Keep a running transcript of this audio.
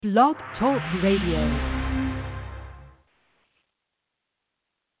Blog Talk Radio.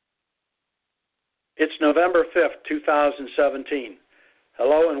 It's November 5th, 2017.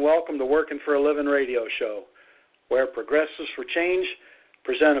 Hello and welcome to Workin for a Livin radio show, where progressives for change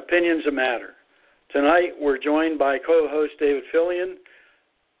present opinions that matter. Tonight we're joined by co-host David Fillion.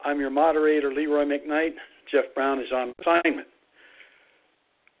 I'm your moderator, Leroy McKnight. Jeff Brown is on assignment.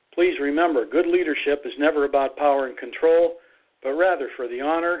 Please remember, good leadership is never about power and control, but rather for the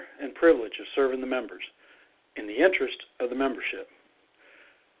honor and privilege of serving the members in the interest of the membership.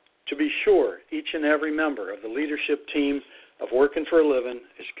 To be sure, each and every member of the leadership team of Workin for a Livin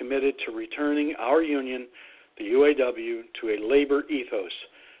is committed to returning our union, the UAW, to a labor ethos,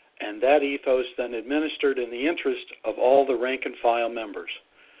 and that ethos then administered in the interest of all the rank and file members.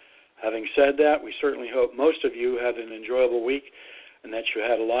 Having said that, we certainly hope most of you had an enjoyable week and that you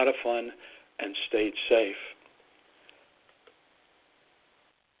had a lot of fun and stayed safe.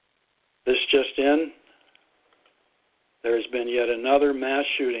 This just in, there has been yet another mass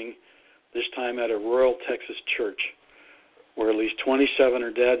shooting, this time at a rural Texas church, where at least 27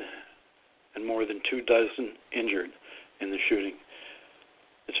 are dead and more than 24 injured in the shooting.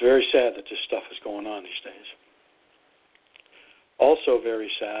 It's very sad that this stuff is going on these days. Also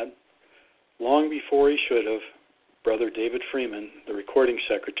very sad, long before he should have, Brother David Freeman, the recording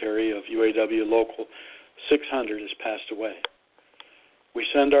secretary of UAW Local 600, has passed away. We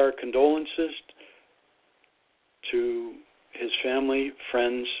send our condolences to his family,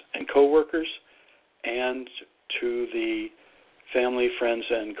 friends, and co-workers, and to the family, friends,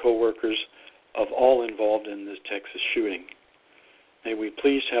 and co-workers of all involved in this Texas shooting. May we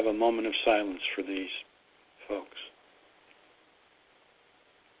please have a moment of silence for these folks.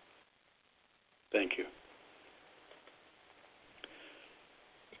 Thank you.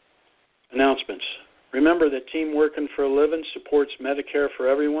 Announcements. Remember that Team Workin for a Livin supports Medicare for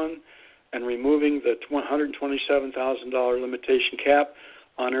everyone and removing the $127,000 limitation cap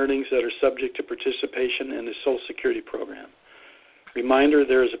on earnings that are subject to participation in the Social Security program. Reminder,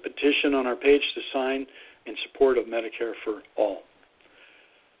 there is a petition on our page to sign in support of Medicare for all.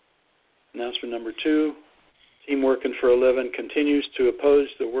 Announcement number 2, Team Workin for a Livin continues to oppose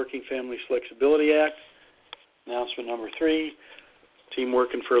the Working Families Flexibility Act. Announcement number 3, Team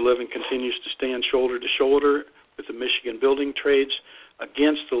Workin for a Livin continues to stand shoulder to shoulder with the Michigan building trades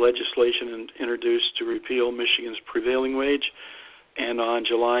against the legislation introduced to repeal Michigan's prevailing wage. And on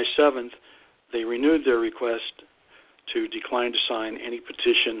July 7th, they renewed their request to decline to sign any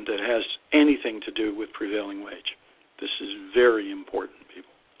petition that has anything to do with prevailing wage. This is very important,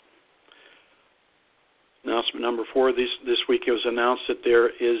 people. Announcement number 4, this week it was announced that there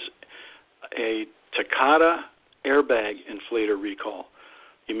is a Takata airbag inflator recall.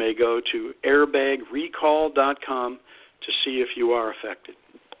 You may go to airbagrecall.com to see if you are affected.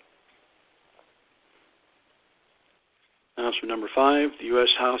 Announcement number 5, the U.S.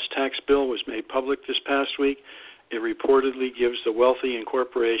 House tax bill was made public this past week. It reportedly gives the wealthy and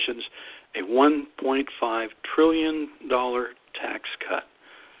corporations a $1.5 trillion tax cut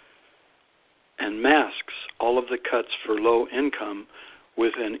and masks all of the cuts for low income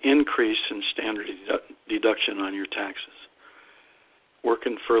with an increase in standard deduction on your taxes.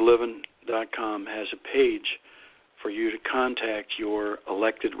 WorkinForALivin.com has a page for you to contact your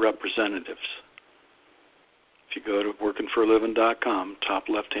elected representatives. If you go to WorkinForALivin.com, top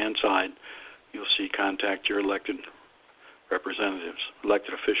left-hand side, you'll see contact your elected representatives,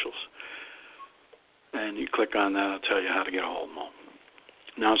 elected officials. And you click on that, I'll tell you how to get a hold of them.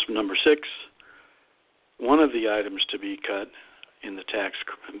 Announcement number 6, one of the items to be cut in the tax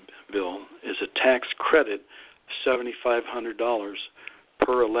bill is a tax credit of $7,500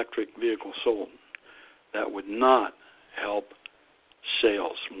 per electric vehicle sold. That would not help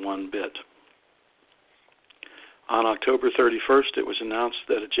sales one bit. On October 31st, it was announced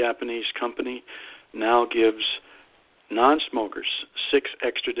that a Japanese company now gives non-smokers 6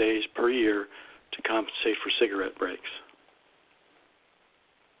 extra days per year to compensate for cigarette breaks.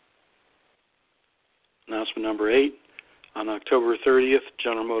 Announcement number 8, on October 30th,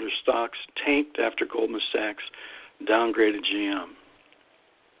 General Motors stocks tanked after Goldman Sachs downgraded GM.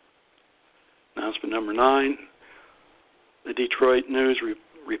 Announcement number 9, the Detroit News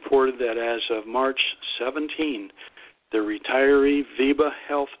reported that as of March 17, the retiree VIBA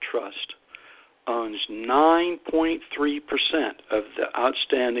Health Trust owns 9.3% of the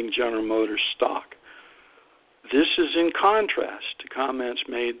outstanding General Motors stock. This is in contrast to comments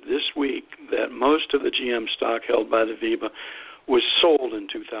made this week that most of the GM stock held by the VIBA was sold in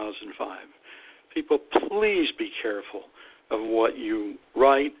 2005. People, please be careful of what you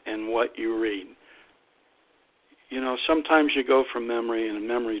write and what you read. sometimes you go from memory, and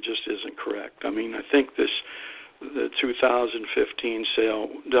memory just isn't correct. I mean, I think the 2015 sale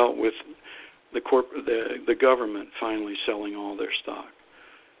dealt with the government finally selling all their stock.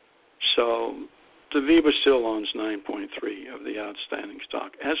 So DaViva still owns 9.3 of the outstanding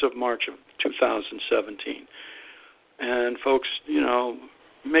stock as of March of 2017. And folks,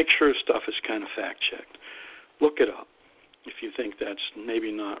 make sure stuff is kind of fact-checked. Look it up if you think that's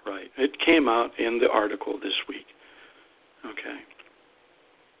maybe not right. It came out in the article this week. Okay.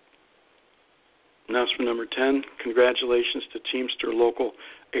 Announcement number 10, congratulations to Teamster Local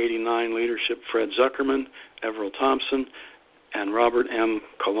 89 leadership Fred Zuckerman, Everett Thompson, and Robert M.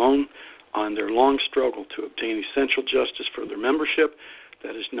 Colon on their long struggle to obtain essential justice for their membership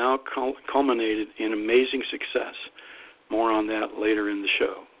that has now culminated in amazing success. More on that later in the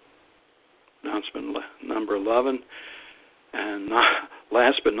show. Announcement number 11, and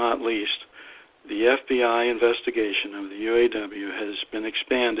last but not least, the FBI investigation of the UAW has been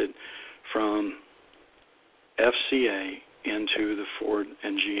expanded from FCA into the Ford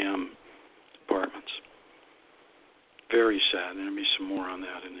and GM departments. Very sad. There'll be some more on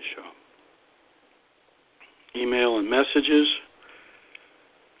that in the show. Email and messages.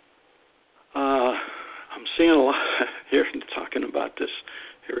 I'm seeing a lot here talking about this.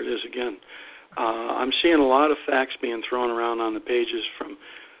 Here it is again. I'm seeing a lot of facts being thrown around on the pages from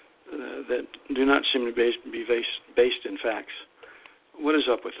that do not seem to be based in facts. What is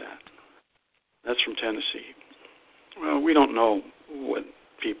up with that? That's from Tennessee. Well, we don't know what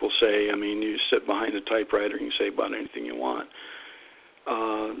people say. I mean, you sit behind a typewriter and you say about anything you want.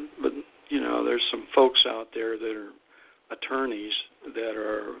 But, there's some folks out there that are attorneys that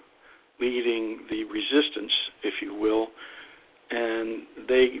are leading the resistance, if you will, and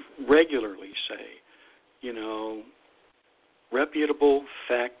they regularly say, reputable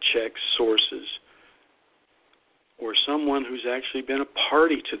fact-check sources or someone who's actually been a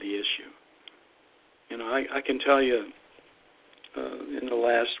party to the issue. I can tell you in the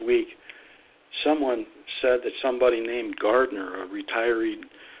last week, someone said that somebody named Gardner, a retired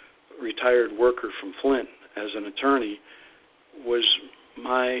worker from Flint, as an attorney, was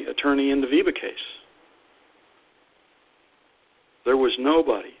my attorney in the Viva case. There was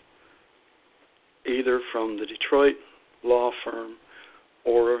nobody, either from the Detroit law firm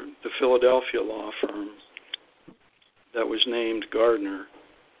or the Philadelphia law firm, that was named Gardner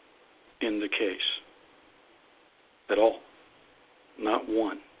in the case at all. Not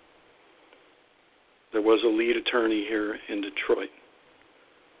one. There was a lead attorney here in Detroit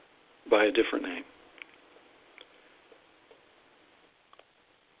by a different name.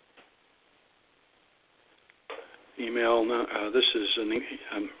 Email. This is a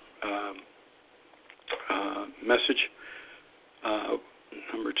message.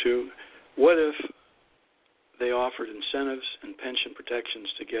 Number 2. What if they offered incentives and pension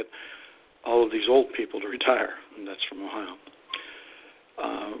protections to get all of these old people to retire? And that's from Ohio.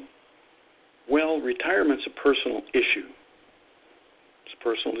 Well, retirement's a personal issue. It's a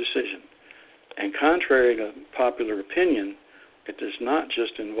personal decision. And contrary to popular opinion, it does not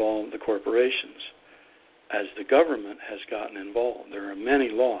just involve the corporations. As the government has gotten involved, there are many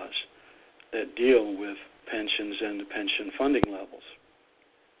laws that deal with pensions and the pension funding levels.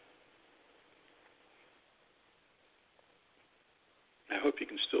 I hope you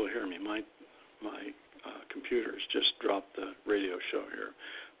can still hear me. My computer's just dropped the radio show here,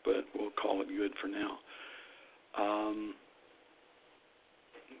 but we'll call it good for now.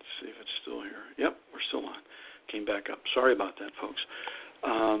 Let's see if it's still here. Yep, we're still on. Came back up. Sorry about that, folks.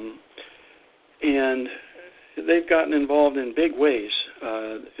 And they've gotten involved in big ways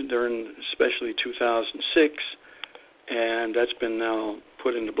during especially 2006, and that's been now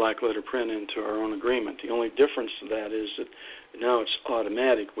put into black letter print into our own agreement. The only difference to that is that now it's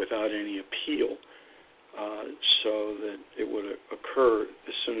automatic without any appeal, so that it would occur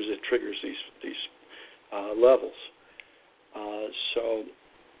as soon as it triggers these levels.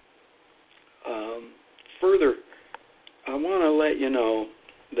 Further, I want to let you know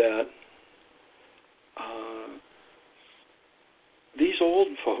that these old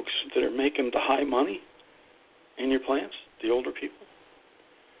folks that are making the high money in your plants, the older people,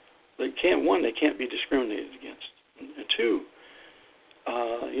 they can't be discriminated against. And 2,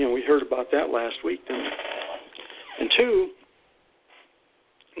 we heard about that last week, didn't we? And 2,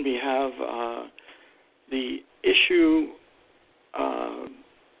 we have the issue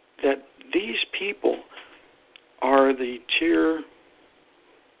that these people are the tier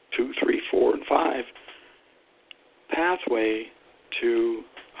 2, 3, 4, and 5 pathway to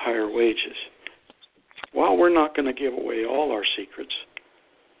higher wages. While we're not going to give away all our secrets,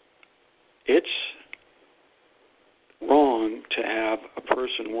 it's wrong to have a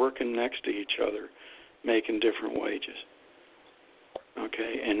person working next to each other making different wages.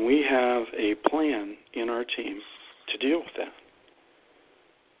 Okay, and we have a plan in our team to deal with that.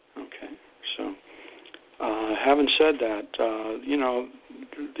 Okay, so having said that,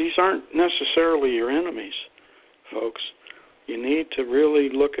 these aren't necessarily your enemies, folks. You need to really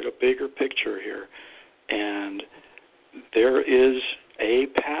look at a bigger picture here, and there is a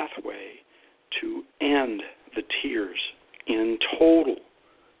pathway to end the tiers in total,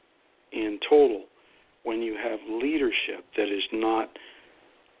 when you have leadership that is not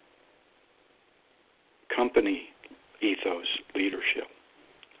company ethos leadership.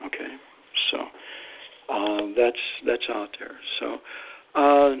 Okay, so that's out there. So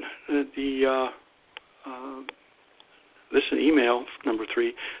this is email number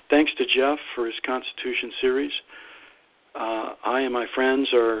 3. Thanks to Jeff for his Constitution series. I and my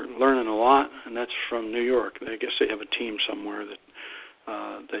friends are learning a lot, and that's from New York. I guess they have a team somewhere that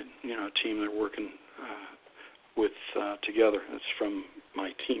a team they're working with together. That's from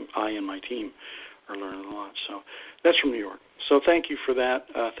my team. I and my team are learning a lot. So that's from New York. So thank you for that.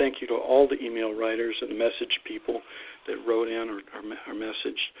 Thank you to all the email writers and the message people that wrote in or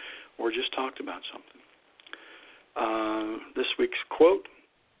messaged or just talked about something. This week's quote: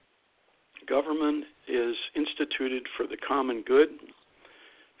 government is instituted for the common good,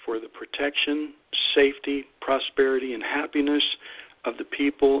 for the protection, safety, prosperity, and happiness of the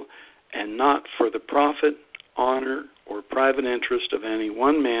people, and not for the profit, honor, or private interest of any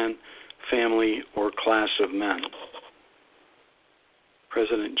one man, family, or class of men.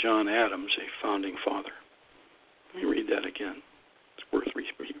 President John Adams, a founding father. Let me read that again. It's worth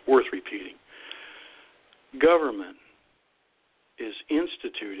repeating. Government is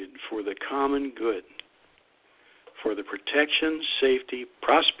instituted for the common good, for the protection, safety,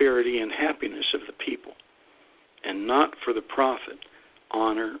 prosperity, and happiness of the people, and not for the profit,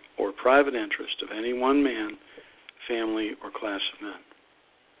 honor, or private interest of any one man, family, or class of men.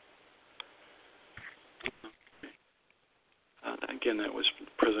 Again, that was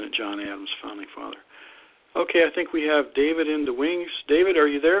President John Adams, founding father. Okay, I think we have David in the wings. David, are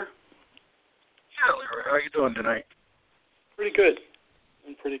you there? Yeah, Larry, how are you doing tonight? Pretty good.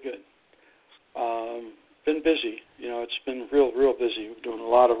 Been pretty good. Been busy. It's been real busy. We're doing a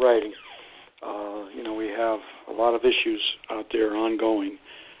lot of writing. We have a lot of issues out there ongoing,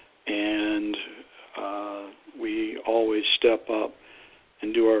 and we always step up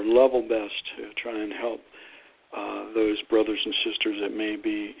and do our level best to try and help those brothers and sisters that may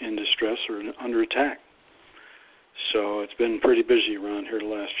be in distress or under attack. So it's been pretty busy around here the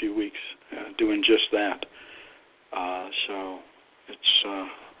last few weeks doing just that. So it's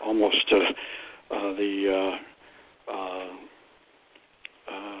almost the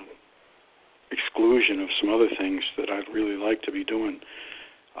exclusion of some other things that I'd really like to be doing.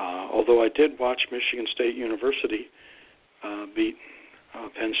 Although I did watch Michigan State University beat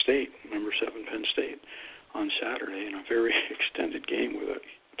Penn State, number 7 Penn State, on Saturday in a very extended game with a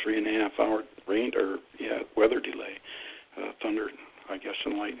 3.5-hour weather delay, thunder, I guess,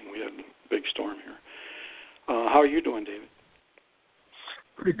 and lightning. We had a big storm here. How are you doing, David?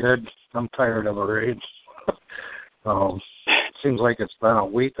 Pretty good. I'm tired of a raid. Seems like it's been a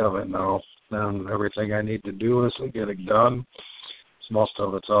week of it now, and everything I need to do is to get it done. Most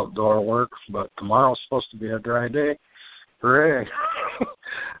of it's outdoor work, but tomorrow's supposed to be a dry day. Hooray!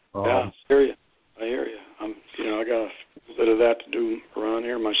 Yeah, I hear you. I got a bit of that to do around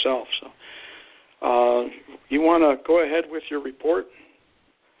here myself. So, you want to go ahead with your report?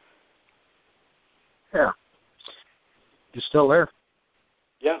 Yeah. You still there?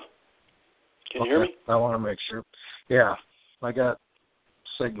 Yeah. Can you hear me? I want to make sure. Yeah, I got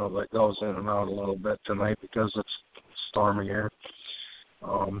signal that goes in and out a little bit tonight because it's stormy here.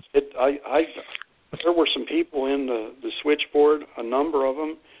 There were some people in the switchboard, a number of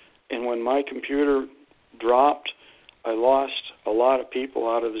them, and when my computer dropped, I lost a lot of people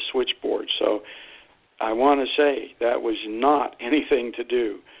out of the switchboard. So I want to say that was not anything to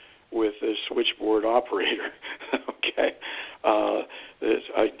do with the switchboard operator. Okay,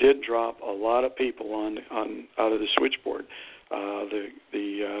 I did drop a lot of people on out of the switchboard.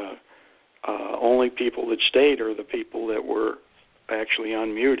 The only people that stayed are the people that were actually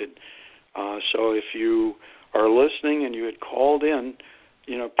unmuted. So if you are listening and you had called in,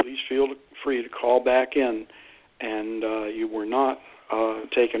 please feel free to call back in, and you were not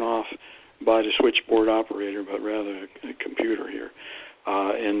taken off by the switchboard operator, but rather a computer here.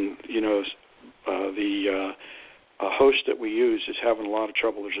 The host that we use is having a lot of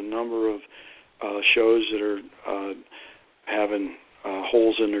trouble. There's a number of shows that are having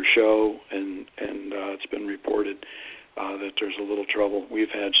holes in their show, and it's been reported that there's a little trouble. We've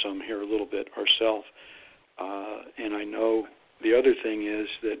had some here a little bit ourselves, and I know the other thing is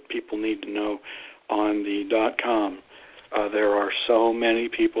that people need to know on the .com, there are so many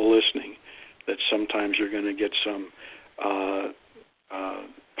people listening that sometimes you're going to get some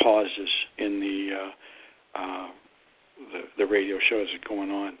pauses in the radio shows that are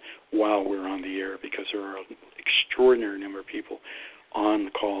going on while we're on the air, because there are an extraordinary number of people on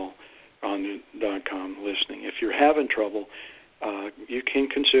the call on the .com listening. If you're having trouble, you can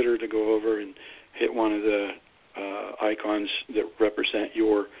consider to go over and hit one of the icons that represent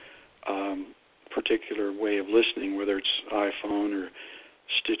your particular way of listening, whether it's iPhone or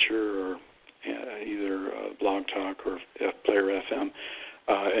Stitcher or either Blog Talk or Player FM,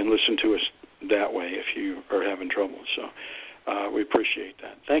 and listen to us that way if you are having trouble. So we appreciate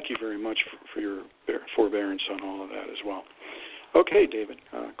that. Thank you very much for your forbearance on all of that as well. Okay, David,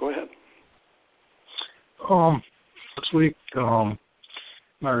 go ahead. This week,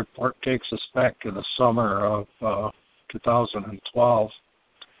 my report takes us back to the summer of 2012,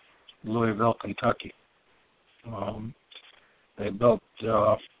 Louisville, Kentucky. They built,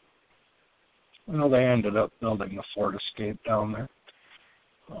 they ended up building the Ford Escape down there.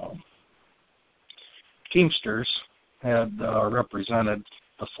 Teamsters had represented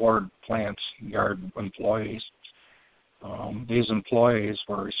the Ford plant's yard employees. These employees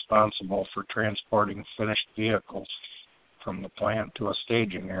were responsible for transporting finished vehicles from the plant to a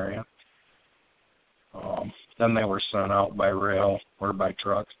staging area. Then they were sent out by rail or by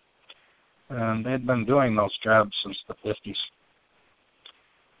truck. And they'd been doing those jobs since the 50s.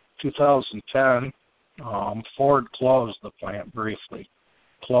 2010, Ford closed the plant briefly.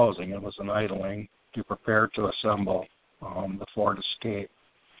 Closing, it was an idling to prepare to assemble the Ford Escape.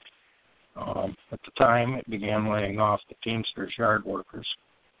 At the time, it began laying off the Teamsters yard workers.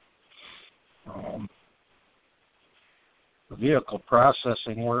 The vehicle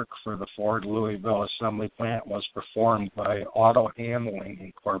processing work for the Ford Louisville assembly plant was performed by Auto Handling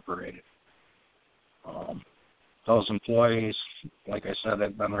Incorporated. Those employees, like I said,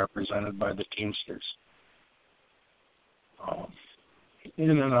 had been represented by the Teamsters.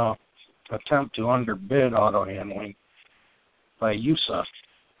 In an attempt to underbid auto handling by USA,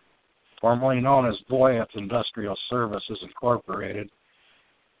 formerly known as Voyeth Industrial Services Incorporated,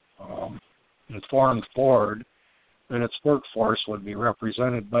 informed Ford that its workforce would be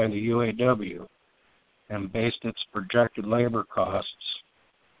represented by the UAW and based its projected labor costs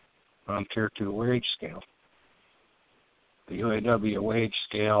on Tier 2 wage scale. The UAW wage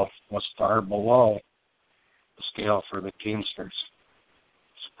scale was far below the scale for the Teamsters.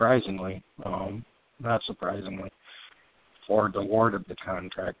 Surprisingly, not surprisingly, Ford awarded the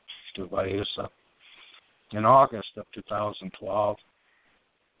contract to Viusa. In August of 2012,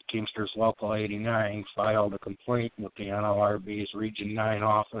 Teamsters Local 89 filed a complaint with the NLRB's Region 9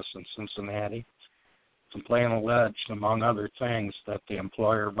 office in Cincinnati. The complaint alleged, among other things, that the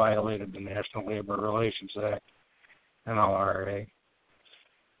employer violated the National Labor Relations Act, NLRA,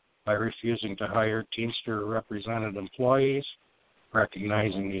 by refusing to hire Teamster represented employees,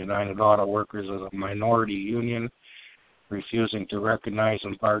 recognizing the United Auto Workers as a minority union, refusing to recognize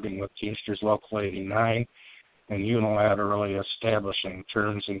and bargain with Teamsters Local 89, and unilaterally establishing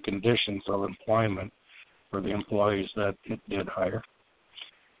terms and conditions of employment for the employees that it did hire.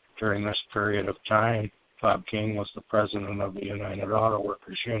 During this period of time, Bob King was the president of the United Auto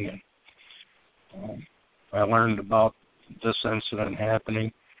Workers Union. I learned about this incident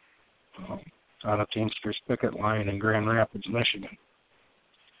happening on a Teamsters picket line in Grand Rapids, Michigan.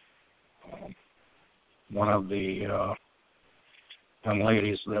 One of the young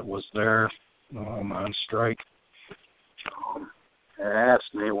ladies that was there on strike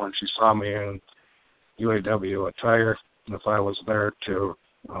asked me when she saw me in UAW attire if I was there to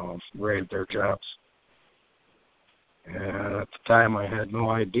raid their jobs. And at the time I had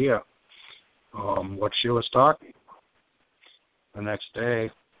no idea what she was talking about. The next day,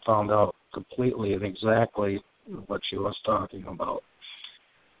 found out completely and exactly what she was talking about.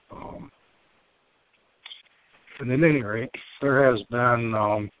 And at any rate, there has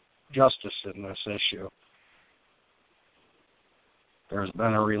been justice in this issue. There's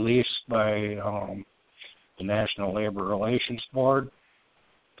been a release by the National Labor Relations Board.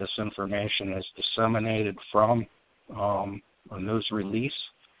 This information is disseminated from a news release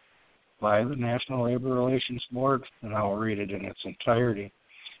by the National Labor Relations Board, and I'll read it in its entirety.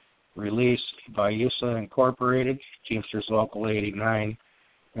 Released by USA Incorporated, Teamsters Local 89,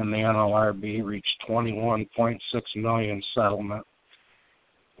 and the NLRB reached $21.6 million settlement.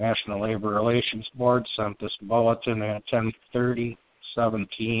 National Labor Relations Board sent this bulletin at 10:30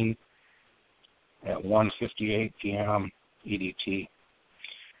 2017 at 1:58 p.m. EDT.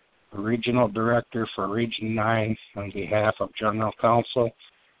 The Regional Director for Region 9, on behalf of General Counsel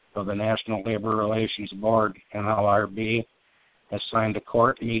of the National Labor Relations Board, NLRB, has signed a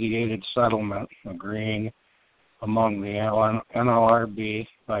court-mediated settlement agreeing among the NLRB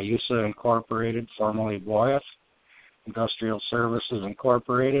by USA Incorporated, formerly Boyeth, Industrial Services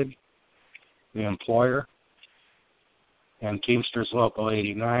Incorporated, the employer, and Teamsters Local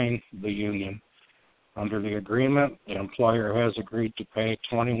 89, the union. Under the agreement, the employer has agreed to pay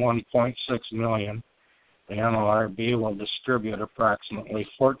 $21.6 million. The NLRB will distribute approximately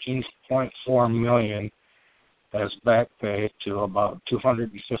 $14.4 million as back pay to about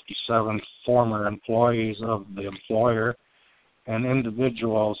 257 former employees of the employer and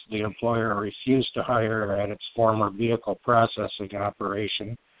individuals the employer refused to hire at its former vehicle processing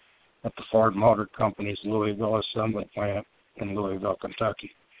operation at the Ford Motor Company's Louisville assembly plant in Louisville,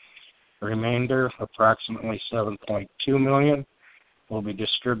 Kentucky. The remainder, approximately $7.2 million, will be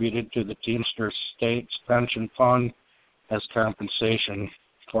distributed to the Teamsters State's Pension Fund as compensation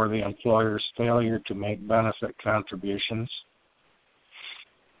for the employer's failure to make benefit contributions.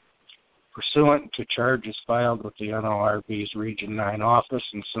 Pursuant to charges filed with the NLRB's Region 9 office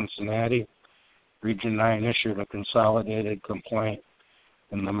in Cincinnati, Region 9 issued a consolidated complaint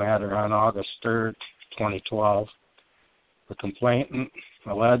in the matter on August 3, 2012. The complainant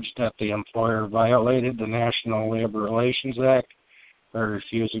alleged that the employer violated the National Labor Relations Act by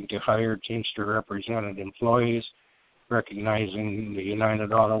refusing to hire Teamster represented employees, recognizing the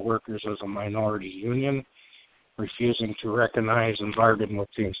United Auto Workers as a minority union, refusing to recognize and bargain with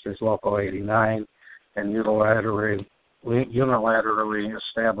Teamsters Local 89, and unilaterally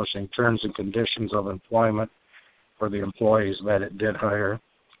establishing terms and conditions of employment for the employees that it did hire.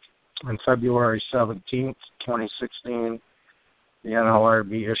 On February 17, 2016, the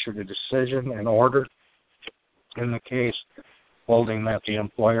NLRB issued a decision and order in the case holding that the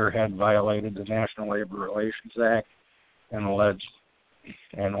employer had violated the National Labor Relations Act and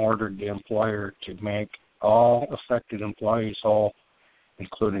ordered the employer to make all affected employees whole,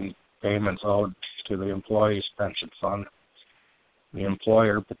 including payments owed to the employee's pension fund. The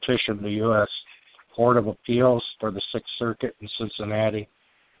employer petitioned the U.S. Court of Appeals for the Sixth Circuit in Cincinnati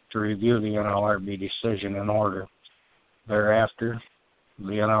to review the NLRB decision and order. Thereafter, the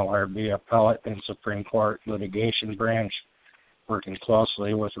NLRB Appellate and Supreme Court Litigation Branch, working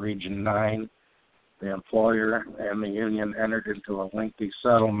closely with Region 9, the employer, and the union, entered into a lengthy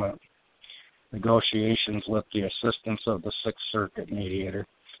settlement negotiations with the assistance of the Sixth Circuit mediator.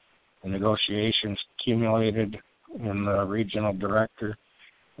 The negotiations culminated in the Regional Director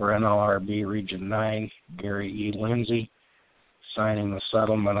for NLRB Region 9, Gary E. Lindsay, signing the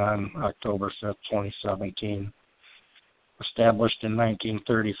settlement on October 5, 2017. Established in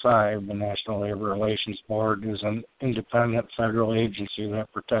 1935, the National Labor Relations Board is an independent federal agency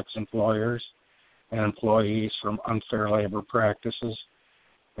that protects employers and employees from unfair labor practices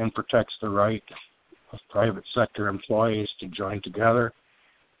and protects the right of private sector employees to join together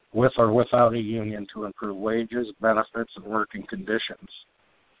with or without a union to improve wages, benefits, and working conditions.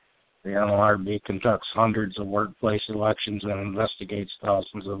 The NLRB conducts hundreds of workplace elections and investigates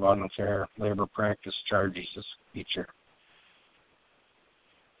thousands of unfair labor practice charges each year.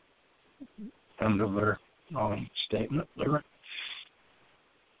 End of their statement there.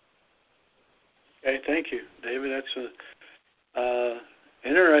 Okay, thank you, David. That's an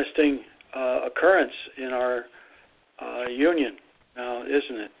interesting occurrence in our union now,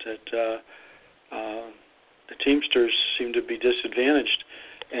 isn't it? That the Teamsters seem to be disadvantaged,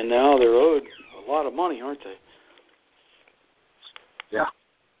 and now they're owed a lot of money, aren't they? Yeah.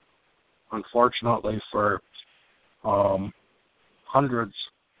 Unfortunately, for hundreds,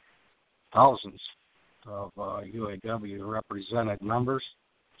 thousands of UAW represented members,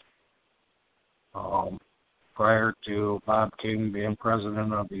 prior to Bob King being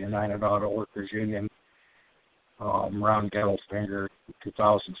president of the United Auto Workers Union, Ron Gettlefinger,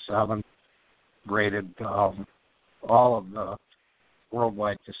 2007, rated all of the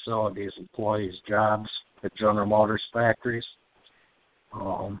worldwide facilities, employees' jobs at General Motors factories.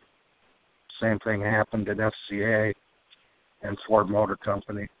 Same thing happened at FCA and Ford Motor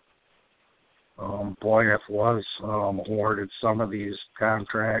Company. Boyeth was awarded some of these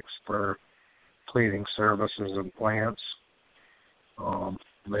contracts for cleaning services in plants.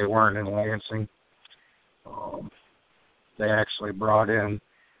 They weren't in Lansing. They actually brought in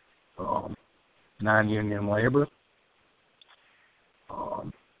non-union labor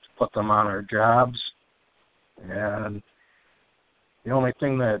to put them on our jobs. And the only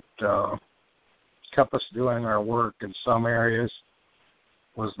thing that kept us doing our work in some areas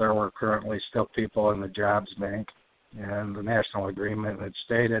was there were currently still people in the jobs bank, and the national agreement had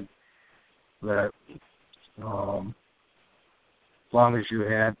stated that as long as you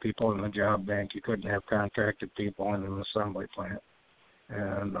had people in the job bank, you couldn't have contracted people in an assembly plant.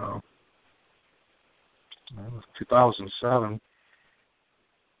 And 2007,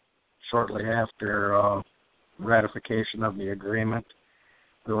 shortly after ratification of the agreement,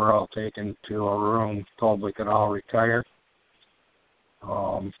 we were all taken to a room, told we could all retire.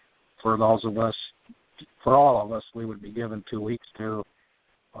 For all of us, we would be given 2 weeks to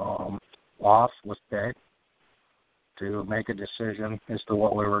off with pay to make a decision as to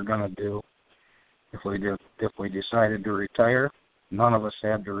what we were going to do. If we decided to retire, none of us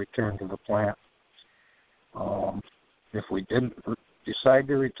had to return to the plant. If we didn't decide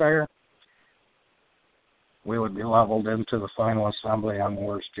to retire, we would be leveled into the final assembly on the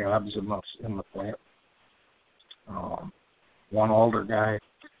worst jobs in the plant. One older guy,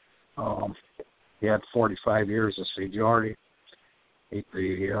 he had 45 years of seniority.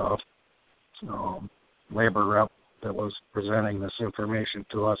 The labor rep that was presenting this information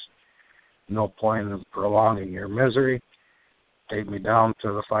to us, no point in prolonging your misery. Take me down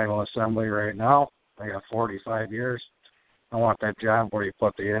to the final assembly right now. I got 45 years. I want that job where you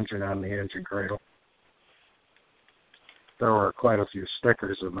put the engine on the engine cradle. There were quite a few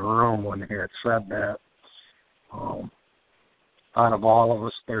stickers in the room when he had said that. Out of all of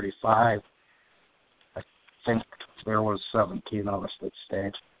us, 35, I think there was 17 of us that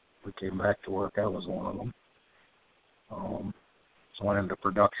stayed. We came back to work. I was one of them. So went into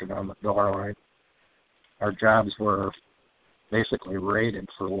production on the door line. Our jobs were basically rated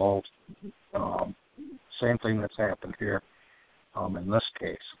for low. Same thing that's happened here in this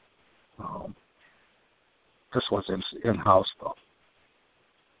case. This was in-house, though.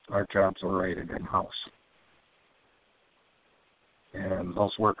 Our jobs were rated in-house. And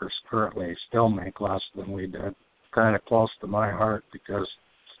those workers currently still make less than we did. Kind of close to my heart because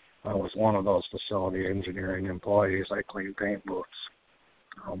I was one of those facility engineering employees. I cleaned paint booths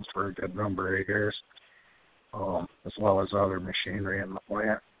for a good number of years, as well as other machinery in the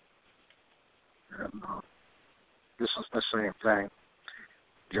plant. And this is the same thing,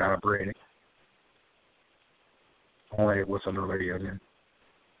 job rating, only with another union.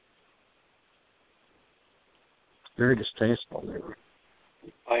 Very distasteful, they were.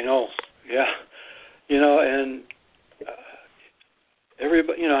 I know, yeah. And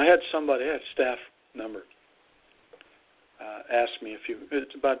everybody, I had a staff member ask me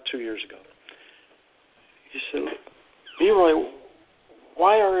it's about 2 years ago. He said, Leroy,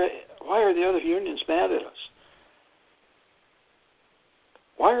 why are the other unions mad at us?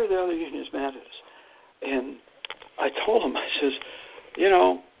 Why are the other unions mad at us? And I told him, I says,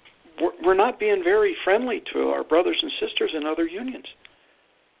 we're not being very friendly to our brothers and sisters in other unions.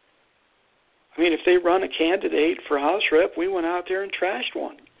 I mean, if they run a candidate for House Rep, we went out there and trashed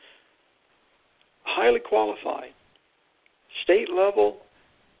one. Highly qualified, state-level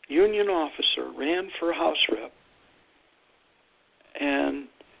union officer ran for House Rep. And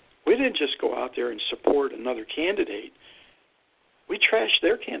we didn't just go out there and support another candidate. We trashed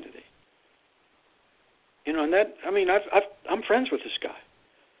their candidate. And that, I'm friends with this guy.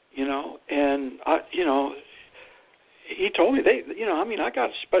 And he told me I got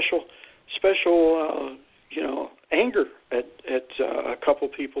a special anger at a couple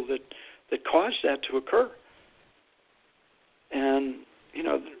people that caused that to occur. And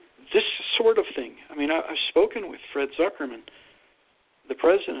this sort of thing. I've spoken with Fred Zuckerman, the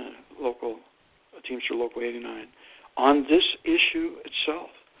president of Teamster Local 89, on this issue itself.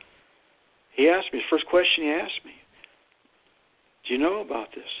 He asked me, the first question he asked me, do you know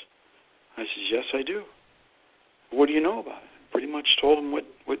about this? I said, yes, I do. What do you know about it? Pretty much told him what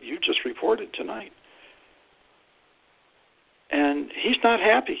you just reported tonight. And he's not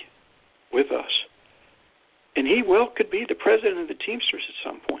happy with us. And he could be the president of the Teamsters at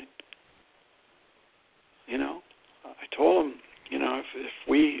some point. I told him, if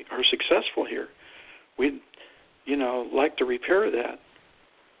we are successful here, we'd, like to repair that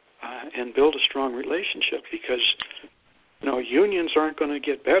and build a strong relationship because, unions aren't going to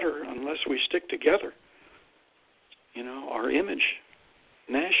get better unless we stick together. Our image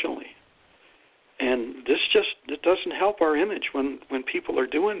nationally. And it doesn't help our image when people are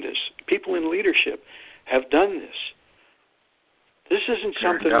doing this. People in leadership have done this. This isn't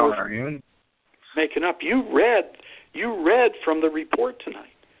something we're making up. You read from the report tonight.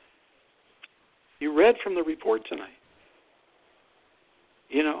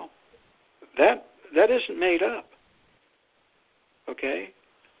 That isn't made up. Okay?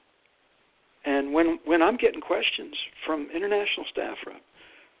 And when I'm getting questions from international staff rep,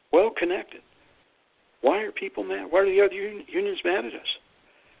 well connected. Why are people mad? Why are the other unions mad at us?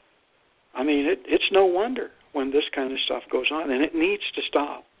 I mean, it's no wonder when this kind of stuff goes on, and it needs to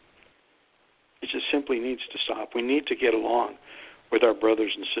stop. It just simply needs to stop. We need to get along with our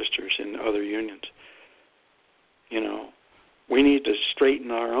brothers and sisters in other unions. You know, we need to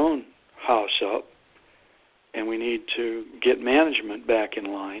straighten our own house up, and we need to get management back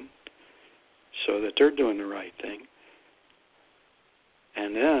in line so that they're doing the right thing.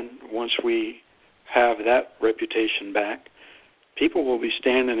 And then once we have that reputation back, people will be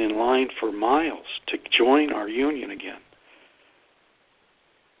standing in line for miles to join our union again.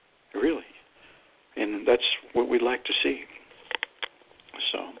 Really. And that's what we'd like to see.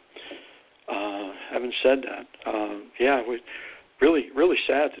 So, having said that, yeah, we really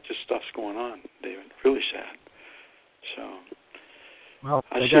sad that this stuff's going on, David. Really sad. So, well,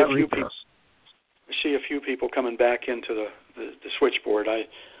 I see a few people coming back into the switchboard. I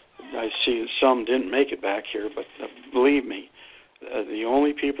see some didn't make it back here, but believe me, the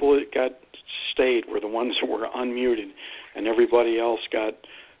only people that stayed were the ones that were unmuted, and everybody else got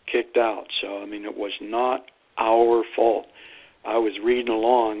kicked out. So, I mean, it was not our fault. I was reading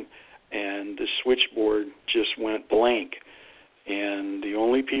along, and the switchboard just went blank, and the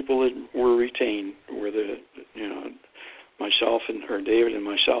only people that were retained were myself or David and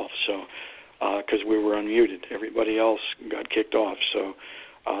myself. So, because we were unmuted, everybody else got kicked off. So,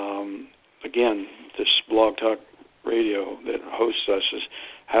 again, this Blog Talk Radio that hosts us is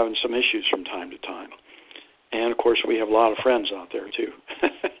having some issues from time to time. And, of course, we have a lot of friends out there, too.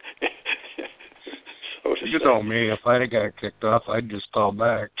 So you know me, if I'd have got kicked off, I'd just call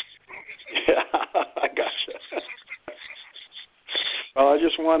back. Yeah, I gotcha. Well, I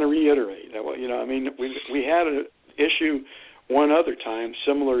just want to reiterate that, I mean, we had an issue one other time,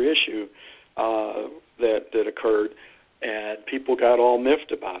 similar issue that occurred, and people got all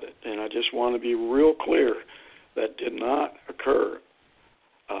miffed about it. And I just want to be real clear that did not occur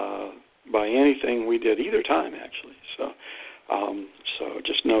by anything we did either time, actually. So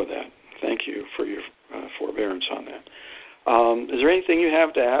just know that. Thank you for your forbearance on that. Is there anything you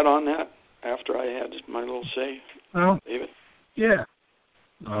have to add on that after I had my little say, David? Yeah.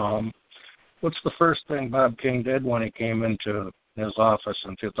 What's the first thing Bob King did when he came into his office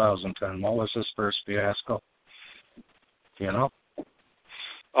in 2010? What was his first fiasco? You know?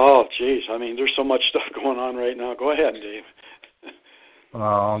 Oh, geez. I mean, there's so much stuff going on right now. Go ahead, Dave.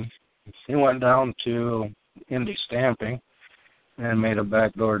 He went down to Indy Stamping and made a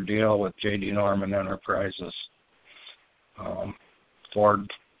backdoor deal with J.D. Norman Enterprises.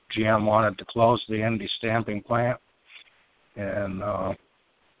 Ford GM wanted to close the Indy Stamping plant, and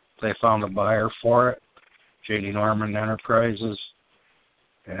they found a buyer for it, J.D. Norman Enterprises,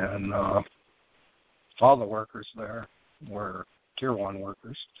 and all the workers there were Tier 1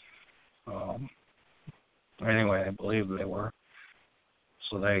 workers. Anyway, I believe they were,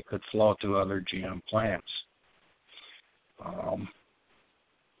 so they could flow to other GM plants.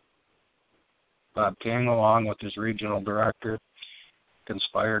 Bob King, along with his regional director,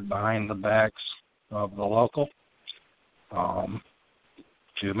 conspired behind the backs of the local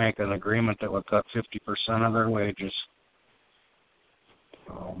to make an agreement that would cut 50% of their wages.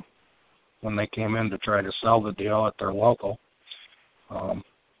 When they came in to try to sell the deal at their local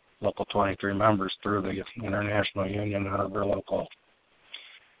 23 members threw the International Union out of their local.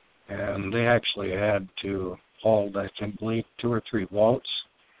 And they actually had to hold, I believe, 2 or 3 votes.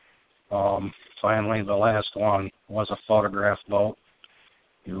 Finally, the last one was a photograph vote.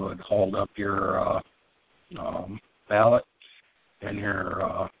 You would hold up your ballot and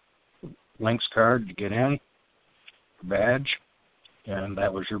your links card to get in, badge, and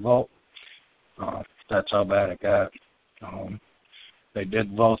that was your vote. That's how bad it got. They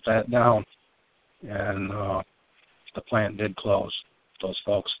did vote that down, and the plant did close. Those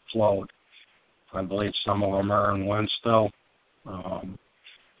folks flowed. I believe some of them are in Winston.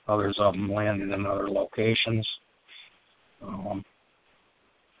 Others of them landed in other locations.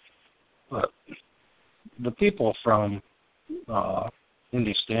 But the people from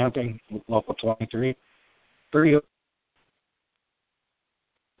Indy Stamping, Local 23, pretty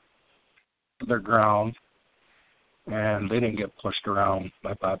their ground, and they didn't get pushed around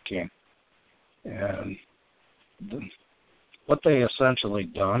by Bob King. And what they essentially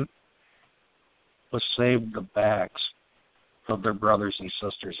done was save the backs of their brothers and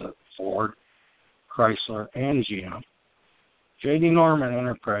sisters at Ford, Chrysler, and GM. J.D. Norman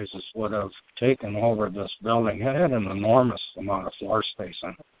Enterprises would have taken over this building. It had an enormous amount of floor space in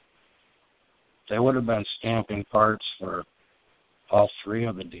it. They would have been stamping parts for all 3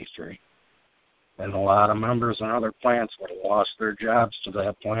 of the D3. And a lot of members in other plants would have lost their jobs to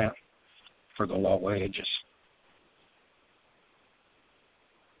that plant for the low wages.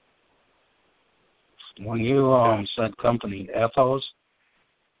 When you said company ethos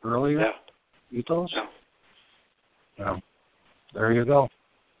earlier, ethos? Yeah. There you go.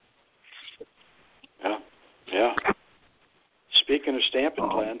 Yeah. Speaking of stamping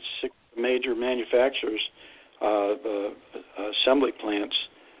plants, 6 major manufacturers, the assembly plants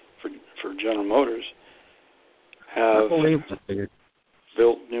for General Motors have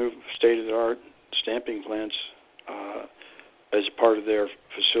built new state-of-the-art stamping plants as part of their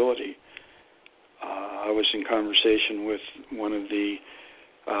facility. I was in conversation with one of the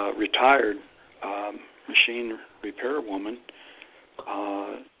retired machine repair woman,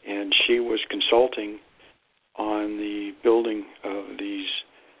 and she was consulting on the building of these,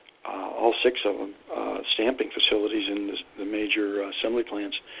 all 6 of them, stamping facilities in the major assembly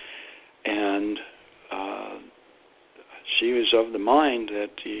plants. And she was of the mind that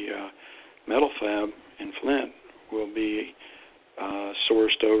the metal fab in Flint will be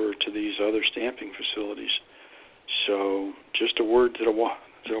sourced over to these other stamping facilities. So just a word to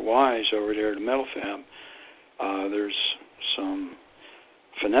the wise over there at the metal fab, there's some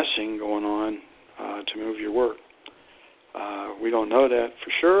finessing going on to move your work. We don't know that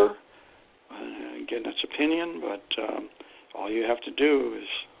for sure. Again, that's opinion, but all you have to do is,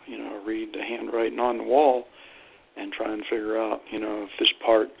 read the handwriting on the wall and try and figure out, if this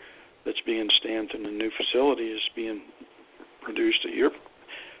part that's being stamped in the new facility is being produced at your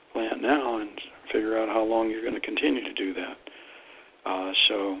plant now, and figure out how long you're going to continue to do that.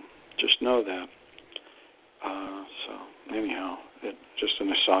 So just know that. So anyhow, just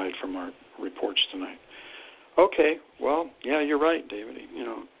an aside from our reports tonight. Okay, well, yeah, you're right, David.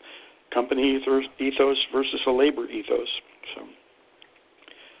 Company ethos versus a labor ethos. So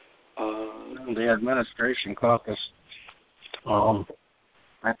the administration caucus,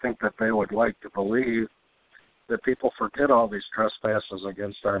 I think that they would like to believe that people forget all these trespasses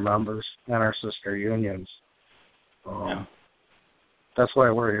against our members and our sister unions. That's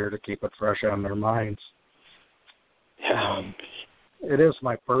why we're here, to keep it fresh on their minds. It is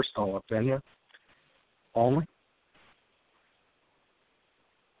my personal opinion only.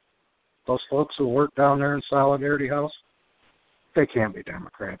 Those folks who work down there in Solidarity House, they can't be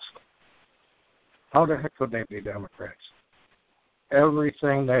Democrats. How the heck could they be Democrats?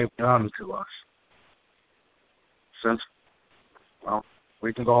 Everything they've done to us since,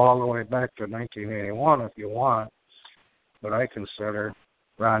 we can go all the way back to 1981 if you want, but I consider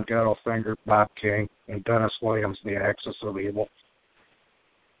Ron Gettelfinger, Bob King, and Dennis Williams the axis of evil.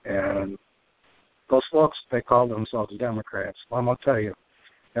 And those folks, they call themselves Democrats. Well, I'm going to tell you,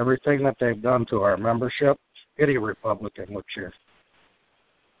 everything that they've done to our membership, any Republican would cheer.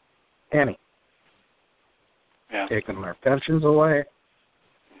 Any. Yeah. Taking our pensions away,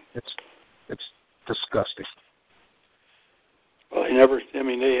 it's disgusting. Well,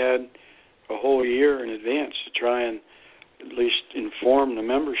 they had a whole year in advance to try and at least inform the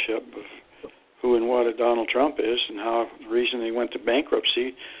membership of who and what a Donald Trump is, and how the reason they went to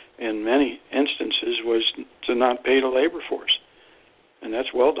bankruptcy in many instances was to not pay the labor force. And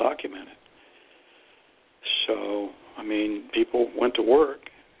that's well documented. So, people went to work,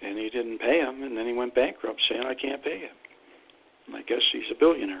 and he didn't pay them, and then he went bankrupt saying, I can't pay him. And I guess he's a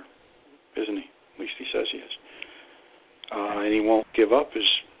billionaire, isn't he? At least he says he is. And he won't give up his,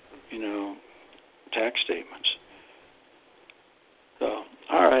 tax statements. So,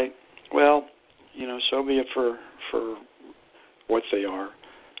 all right. Well, so be it for what they are.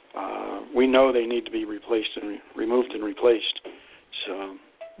 We know they need to be replaced and removed and replaced. So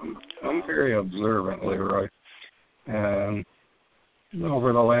I'm very observantly right. And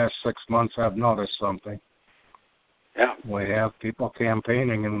over the last 6 months, I've noticed something. Yeah. We have people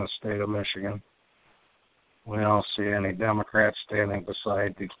campaigning in the state of Michigan. We don't see any Democrats standing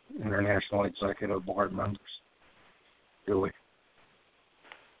beside the International Executive Board members, do we?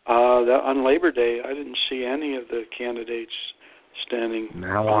 On Labor Day, I didn't see any of the candidates standing.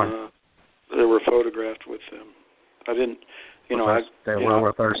 They were photographed with them. I didn't, They were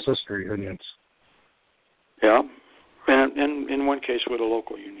with our sister unions. Yeah, and in one case with a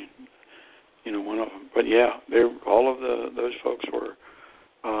local union, one of them. But yeah, all of those folks were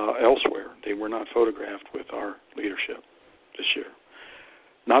elsewhere. They were not photographed with our leadership this year.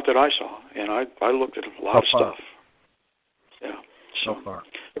 Not that I saw, and I looked at a lot of stuff. Yeah. So far.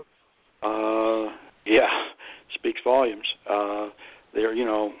 Yeah, speaks volumes.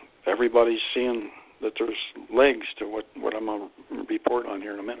 Everybody's seeing that there's legs to what I'm going to report on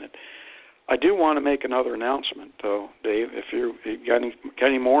here in a minute. I do want to make another announcement, though, Dave. If you got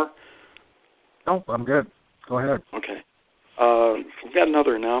any more? Nope, I'm good. Go ahead. Okay. We've got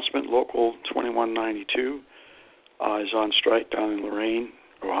another announcement. Local 2192 is on strike down in Lorain,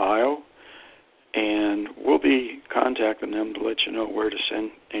 Ohio, and we'll be contacting them to let you know where to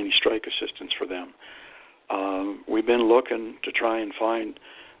send any strike assistance for them. We've been looking to try and find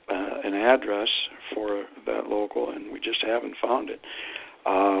an address for that local, and we just haven't found it.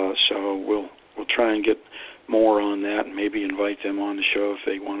 So we'll try and get more on that, and maybe invite them on the show if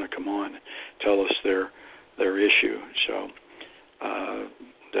they want to come on and tell us their issue. So I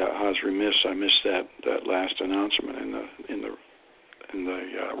was remiss. I missed that last announcement in the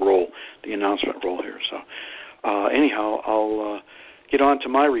role, the announcement role here. So anyhow, I'll get on to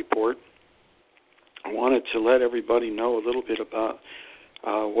my report. I wanted to let everybody know a little bit about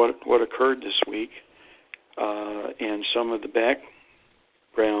what occurred this week and some of the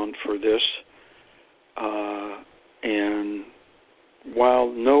background for this. And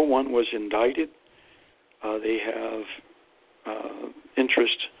while no one was indicted, they have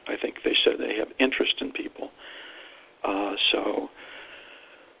interest. I think they said they have interest in people.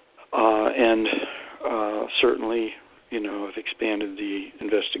 And certainly, have expanded the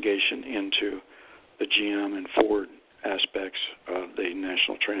investigation into the GM and Ford aspects of the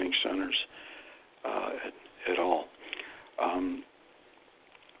National Training Centers at all.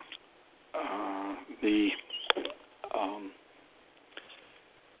 The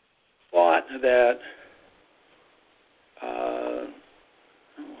thought that I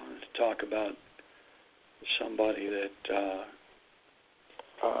wanted to talk about somebody that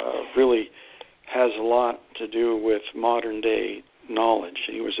really has a lot to do with modern day knowledge.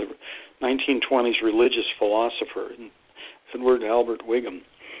 He was a 1920s religious philosopher, Edward Albert Wigham,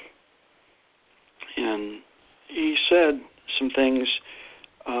 and he said some things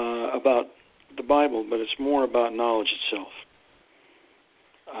about the Bible, but it's more about knowledge itself.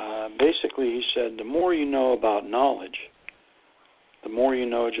 Basically, he said, the more you know about knowledge, the more you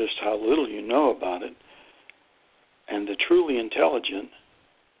know just how little you know about it, and the truly intelligent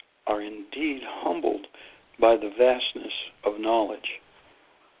are indeed humbled by the vastness of knowledge.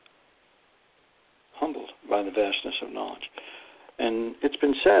 Humbled by the vastness of knowledge. And it's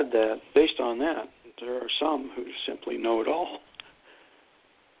been said that, based on that, there are some who simply know it all.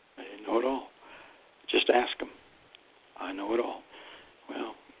 They know it all. Just ask them. I know it all.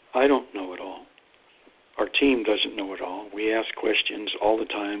 Well, I don't know it all. Our team doesn't know it all. We ask questions all the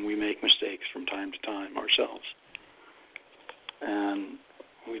time. We make mistakes from time to time ourselves. And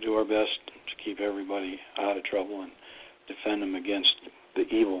we do our best to keep everybody out of trouble and defend them against the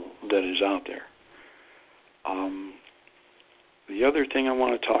evil that is out there. The other thing I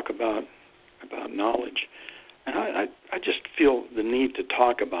want to talk about knowledge, and I just feel the need to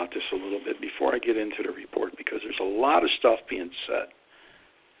talk about this a little bit before I get into the report, because there's a lot of stuff being said.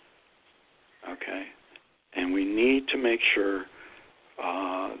 Okay? And we need to make sure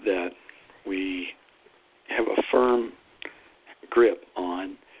that we have a firm grip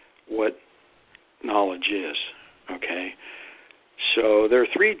on what knowledge is. Okay? So there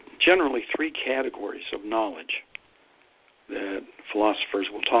are generally three categories of knowledge that philosophers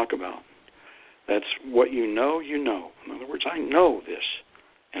will talk about. That's what you know, you know. In other words, I know this,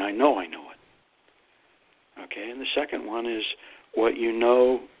 and I know it. Okay, and the second one is what you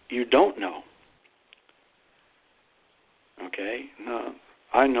know, you don't know. Okay, now,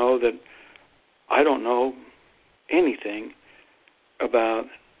 I know that I don't know anything about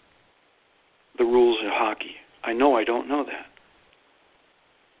the rules of hockey. I know I don't know that.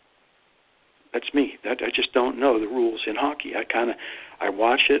 That's me. I just don't know the rules in hockey. I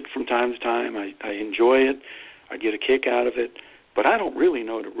watch it from time to time. I enjoy it. I get a kick out of it. But I don't really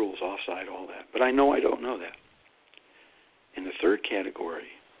know the rules, offside, all that. But I know I don't know that. And the third category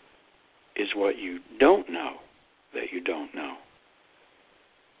is what you don't know that you don't know.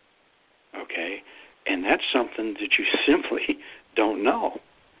 Okay? And that's something that you simply don't know.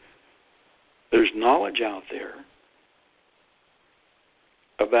 There's knowledge out there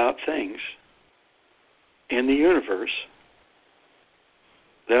about things in the universe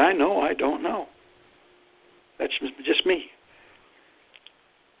that I know I don't know. That's just me.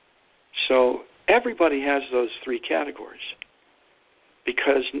 So everybody has those three categories.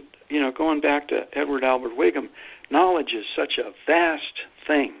 Because, going back to Edward Albert Wigham, knowledge is such a vast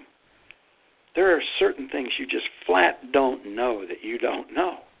thing. There are certain things you just flat don't know that you don't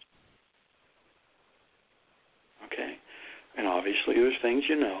know. Okay? And obviously there's things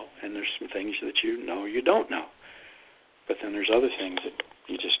you know, and there's some things that you know you don't know. But then there's other things that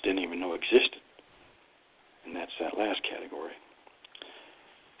you just didn't even know existed. And that's that last category.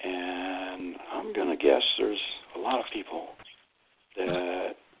 And I'm going to guess there's a lot of people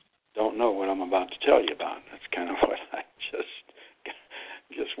that don't know what I'm about to tell you about. That's kind of what I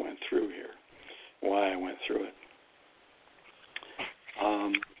just went through here, why I went through it.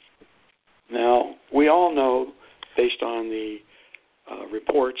 Now, we all know, based on the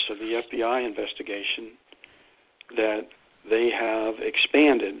reports of the FBI investigation, that they have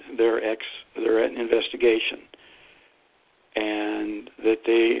expanded their investigation, and that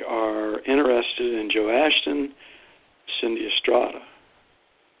they are interested in Joe Ashton, Cindy Estrada.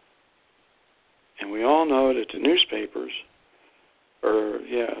 And we all know that the newspapers,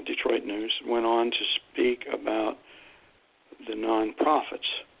 Detroit News, went on to speak about the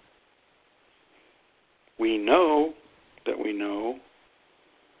nonprofits. We know that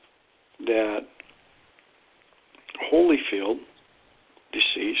Holyfield,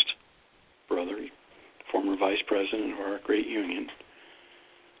 deceased brother, former vice president of our great union,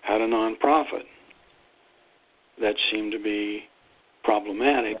 had a nonprofit that seemed to be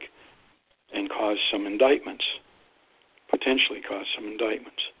problematic and potentially caused some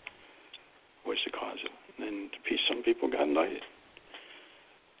indictments. Was the cause of it. And some people got indicted.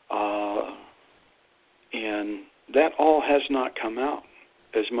 And that all has not come out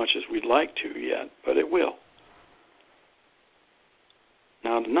as much as we'd like to yet, but it will.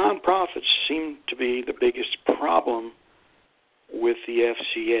 Now, the nonprofits seem to be the biggest problem with the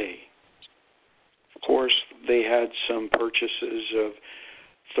FCA. Of course, they had some purchases of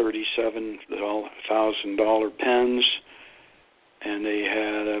 $37,000 pens, and they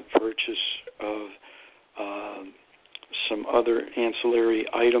had a purchase of some other ancillary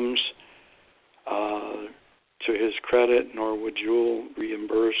items. To his credit, Norwood Jewell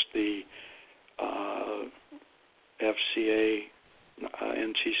reimbursed the FCA,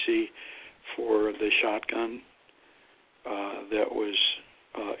 NTC, for the shotgun that was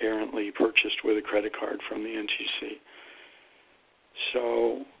errantly purchased with a credit card from the NTC.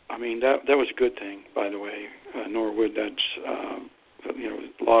 So, I mean, that was a good thing, by the way. Norwood, that's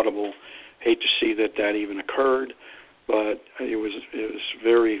laudable. Hate to see that even occurred, but it was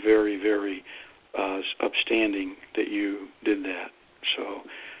very, very, very upstanding that you did that. So,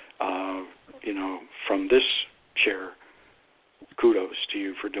 from this chair, kudos to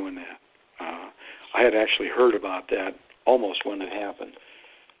you for doing that. I had actually heard about that almost when it happened,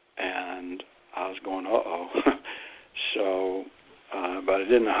 and I was going, uh-oh. So, but I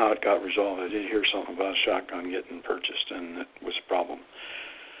didn't know how it got resolved. I did hear something about a shotgun getting purchased, and it was a problem.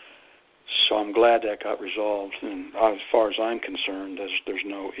 So I'm glad that got resolved, and as far as I'm concerned, there's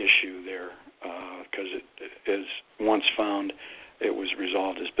no issue there, because it is once found, it was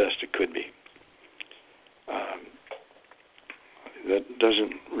resolved as best it could be. That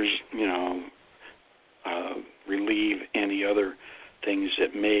doesn't, relieve any other things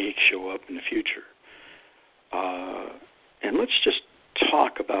that may show up in the future. And let's just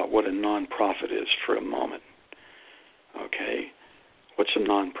talk about what a nonprofit is for a moment. Okay, what's a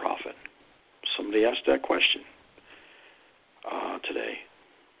nonprofit? Somebody asked that question today.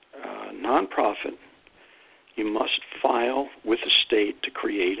 Nonprofit, you must file with the state to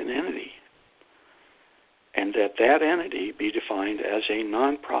create an entity, and that entity be defined as a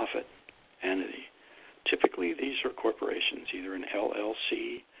nonprofit entity. Typically, these are corporations, either an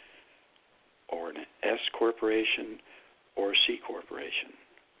LLC or an S corporation or a C corporation.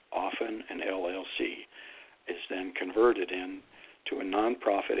 Often, an LLC is then converted into a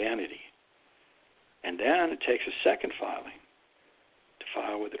nonprofit entity. And then it takes a second filing to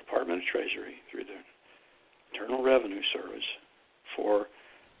file with the Department of Treasury through the Internal Revenue Service for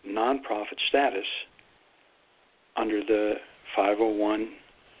nonprofit status under the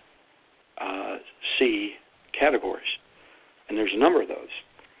 501c categories. And there's a number of those.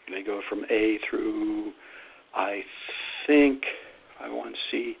 They go from A through, I think,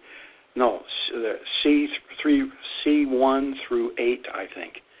 501c, no, C1 through 8, I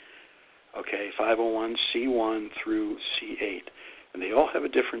think. Okay, 501c1 through c8. And they all have a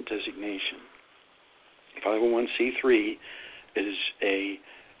different designation. 501c3 is a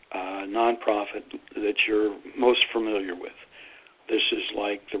nonprofit that you're most familiar with. This is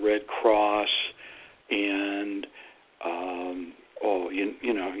like the Red Cross and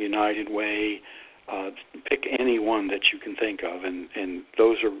United Way. Pick any one that you can think of, and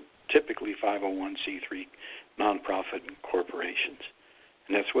those are typically 501c3 nonprofit corporations.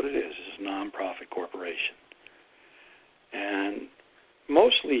 And that's what it is a nonprofit corporation. And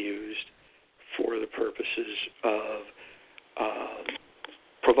mostly used for the purposes of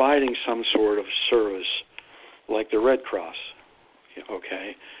providing some sort of service like the Red Cross,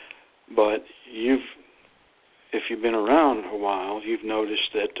 okay? But if you've been around a while, you've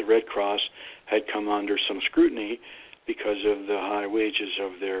noticed that the Red Cross had come under some scrutiny because of the high wages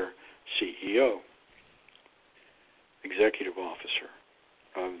of their CEO, executive officer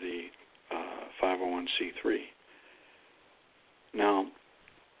of the 501c3. Now,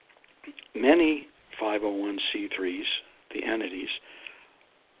 many 501c3s, the entities,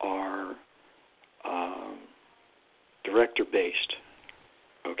 are director-based,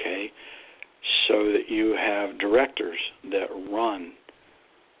 okay? So that you have directors that run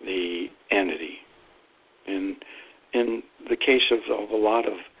the entity. In the case of a lot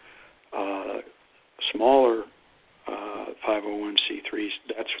of smaller 501c3s,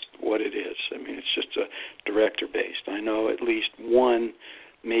 that's what it is. I mean, it's just a director-based. I know at least one,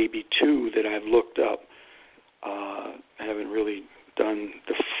 maybe two that I've looked up. I haven't really done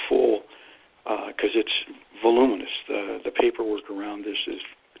the full, because it's voluminous. The paperwork around this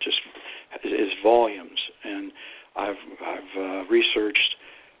is volumes, and I've researched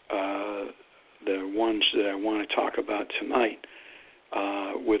the ones that I want to talk about tonight.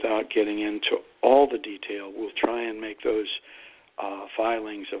 Without getting into all the detail, we'll try and make those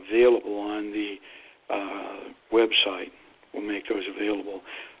filings available on the website. We'll make those available,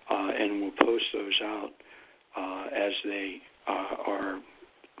 and we'll post those out as they are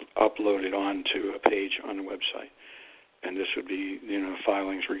uploaded onto a page on the website. And this would be,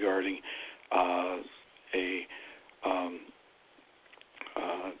 filings regarding a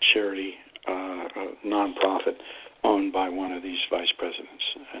charity, nonprofit owned by one of these vice presidents.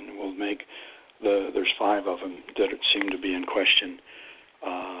 And we'll make there's 5 of them that seem to be in question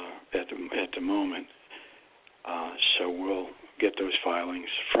at the moment. So we'll get those filings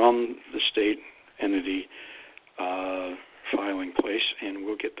from the state entity filing place, and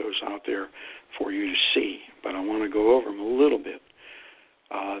we'll get those out there for you to see. But I want to go over them a little bit.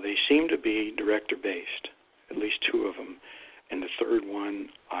 They seem to be director-based, at least 2 of them. And the third one,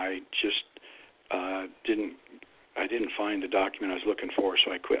 I just didn't find the document I was looking for,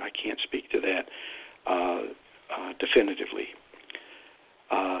 so I can't speak to that definitively.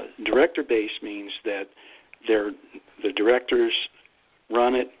 Director-based means that the directors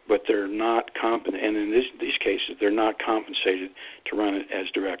run it, but they're not and in these cases, they're not compensated to run it as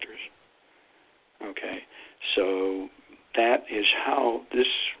directors. Okay, so that is how this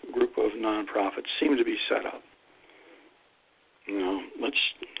group of nonprofits seem to be set up.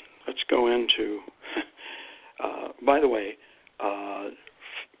 Let's go into. By the way,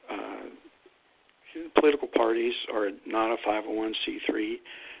 political parties are not a 501c3.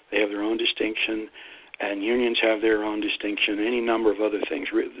 They have their own distinction, and unions have their own distinction. Any number of other things.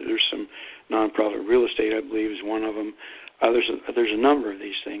 There's some nonprofit real estate, I believe, is one of them. There's a number of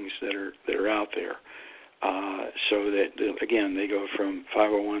these things that are out there. So that again, they go from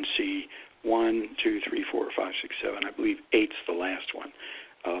 501c 1, 2, 3, 4, 5, 6, 7. I believe 8's the last one.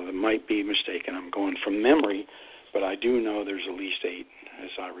 I might be mistaken. I'm going from memory, but I do know there's at least 8, as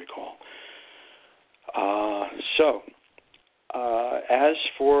I recall. As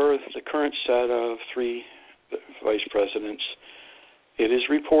for the current set of 3 vice presidents, it is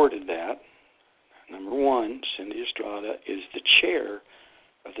reported that, number 1, Cynthia Estrada is the chair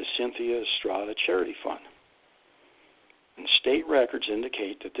of the Cynthia Estrada Charity Fund. And state records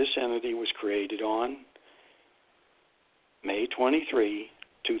indicate that this entity was created on May 23,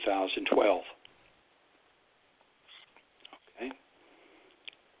 2012. Okay.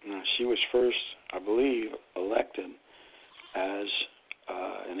 Now, she was first, I believe, elected as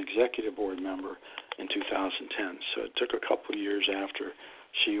an executive board member in 2010. So it took a couple of years after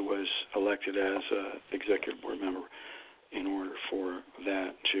she was elected as an executive board member in order for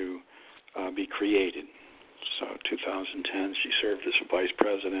that to be created. So 2010, she served as a vice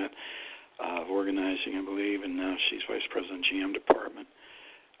president of organizing, I believe, and now she's vice president of GM department,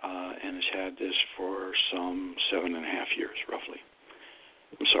 and has had this for some 7.5 years, roughly.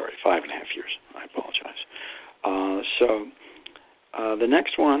 I'm sorry, 5.5 years. I apologize. The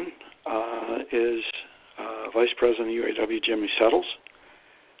next one is Vice President of UAW, Jimmy Settles,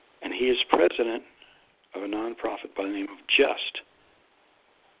 and he is president of a nonprofit by the name of just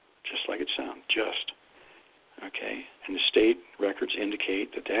like it sounds, Just. Okay, and the state records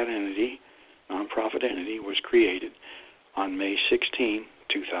indicate that entity, nonprofit entity, was created on May 16,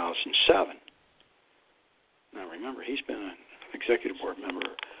 2007. Now remember, he's been an executive board member,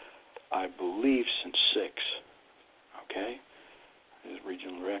 I believe, since 6. Okay, as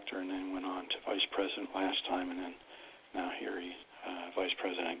regional director, and then went on to vice president last time, and then now here he's vice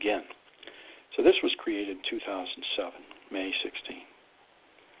president again. So this was created in 2007, May 16.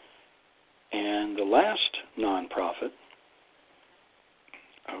 And the last nonprofit,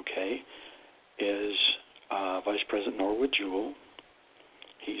 okay, is Vice President Norwood Jewell.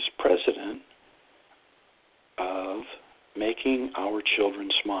 He's president of Making Our Children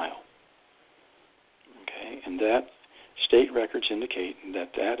Smile. and that state records indicate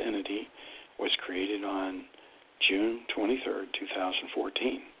that entity was created on June 23rd,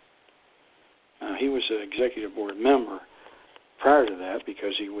 2014. He was an executive board member prior to that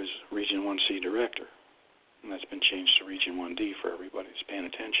because he was Region 1C director, and that's been changed to Region 1D for everybody who's paying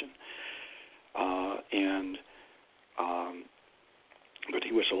attention. But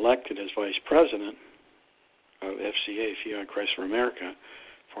he was elected as vice president of FCA, Fiat Chrysler America,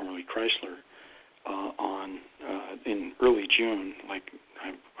 formerly Chrysler, in early June. Like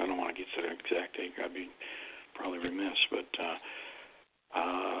I don't want to get to the exact date; I'd be probably remiss, but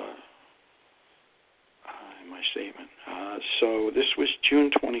in my statement. So this was June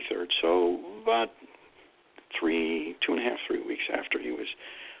 23rd. So about 2.5, 3 weeks after he was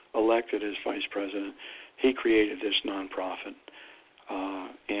elected as vice president, he created this nonprofit.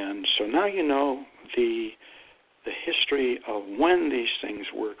 And so now you know the history of when these things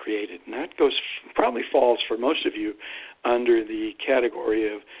were created. And that probably falls for most of you under the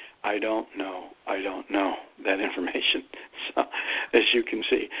category of I don't know that information, so, as you can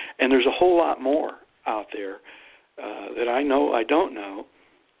see. And there's a whole lot more out there that I don't know,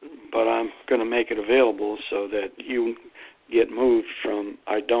 but I'm going to make it available so that you get moved from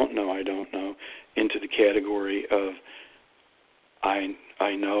I don't know into the category of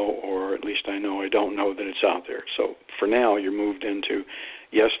I know, or at least I know I don't know that it's out there. So for now, you're moved into,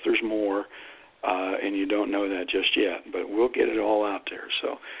 yes, there's more, and you don't know that just yet, but we'll get it all out there.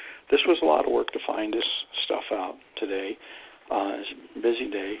 So this was a lot of work to find this stuff out today. It's a busy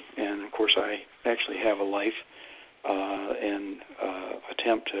day, and of course I actually have a life and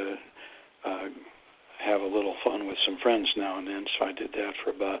attempt to have a little fun with some friends now and then, so I did that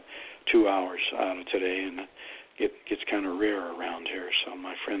for about 2 hours out of today, and it gets kind of rare around here, so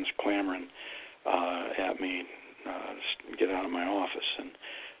my friend's clamoring at me to get out of my office, and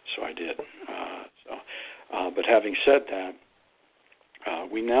so I did. But having said that,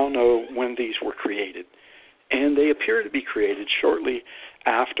 we now know when these were created, and they appear to be created shortly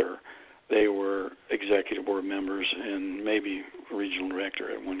after they were executive board members and maybe regional director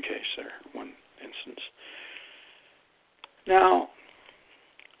in one case there, one instance. Now,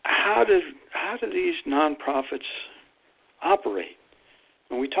 how do these nonprofits operate?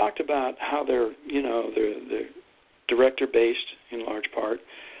 And we talked about how they're director-based in large part,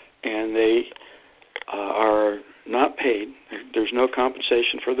 and they are not paid. There's no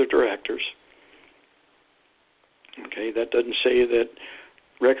compensation for the directors. Okay, that doesn't say that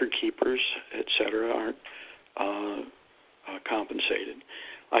record keepers, et cetera, aren't compensated.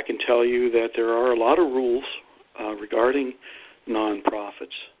 I can tell you that there are a lot of rules regarding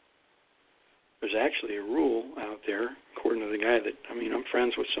nonprofits. There's actually a rule out there, according to the guy I'm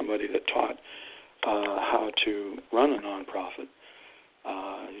friends with somebody that taught how to run a nonprofit.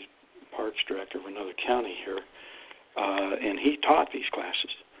 He's parks director of another county here, and he taught these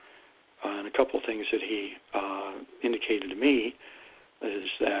classes. And a couple of things that he indicated to me is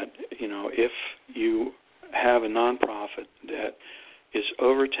that, if you have a nonprofit that is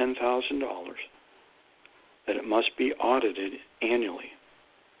over $10,000, that it must be audited annually.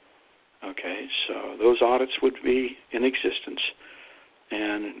 Okay, so those audits would be in existence,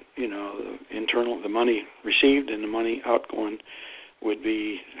 and the money received and the money outgoing would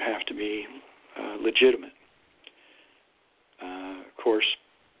have to be legitimate. Of course,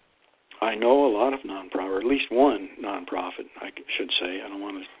 I know a lot of nonprofit, or at least one nonprofit, I should say. I don't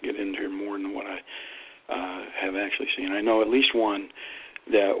want to get into more than what I have actually seen. I know at least one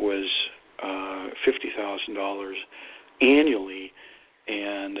that was $50,000 annually,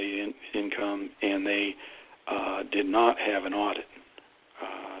 and the income, and they did not have an audit.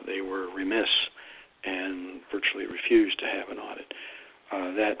 They were remiss and virtually refused to have an audit.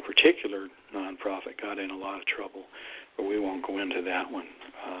 That particular nonprofit got in a lot of trouble, but we won't go into that one.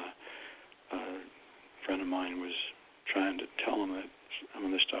 A friend of mine was trying to tell them that some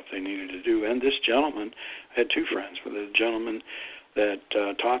of the stuff they needed to do. And this gentleman, I had two friends, but the gentleman that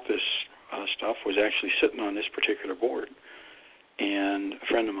taught this stuff was actually sitting on this particular board. And a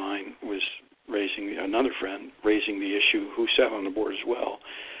friend of mine was another friend raising the issue, who sat on the board as well,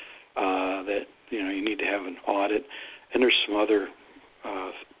 that you need to have an audit, and there's some other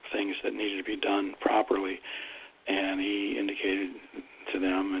things that needed to be done properly. And he indicated to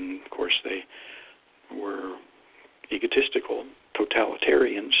them, and of course they were egotistical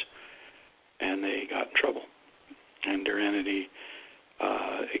totalitarians, and they got in trouble. And their entity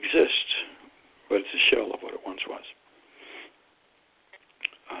exists, but it's a shell of what it once was.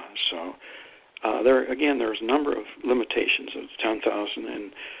 There's a number of limitations of 10,000,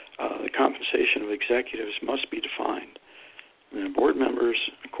 and the compensation of executives must be defined. And board members,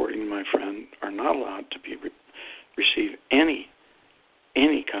 according to my friend, are not allowed to receive any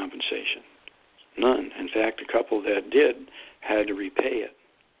compensation. None. In fact, a couple that did had to repay it.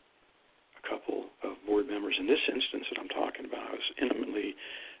 A couple of board members in this instance that I'm talking about, I was intimately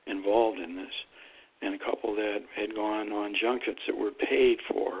involved in this, and a couple that had gone on junkets that were paid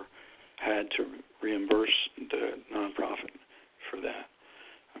for had to reimburse the nonprofit for that,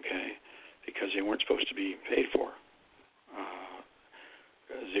 okay, because they weren't supposed to be paid for.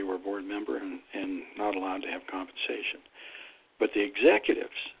 They were a board member and not allowed to have compensation. But the executives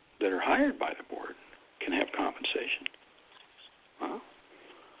that are hired by the board can have compensation. Well,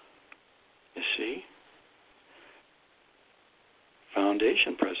 you see,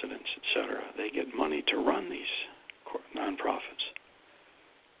 foundation presidents, etc., they get money to run these nonprofits.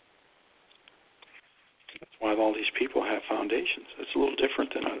 That's why all these people have foundations. It's a little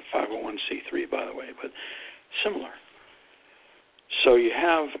different than a 501c3, by the way, but similar. So you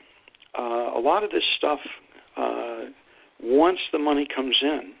have a lot of this stuff, once the money comes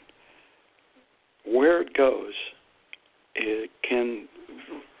in, where it goes, it can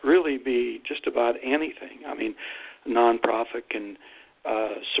really be just about anything. I mean, a nonprofit can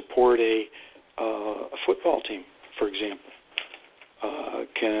support a football team, for example,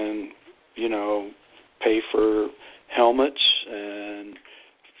 can, pay for helmets and,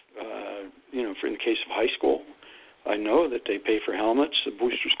 for in the case of high school, I know that they pay for helmets, the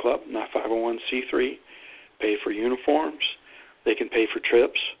Boosters Club, not 501c3, pay for uniforms. They can pay for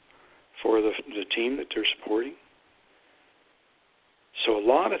trips for the team that they're supporting. So a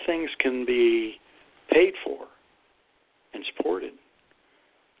lot of things can be paid for and supported.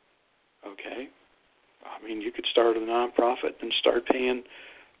 Okay? I mean, you could start a nonprofit and start paying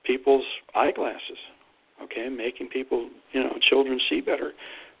people's eyeglasses, okay, making people, children see better.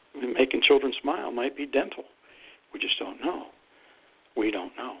 Making children smile might be dental. We just don't know. We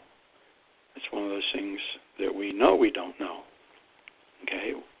don't know. It's one of those things that we know we don't know.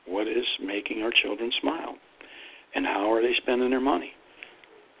 Okay, what is making our children smile? And how are they spending their money?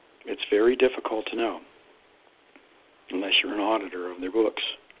 It's very difficult to know unless you're an auditor of their books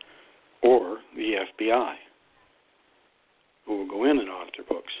or the FBI, who will go in and audit their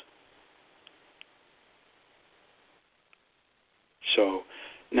books. So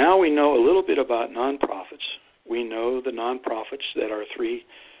now we know a little bit about nonprofits. We know the nonprofits that our three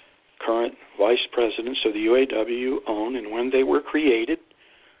current vice presidents of the UAW own, and when they were created,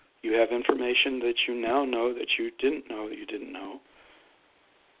 you have information that you now know that you didn't know that you didn't know.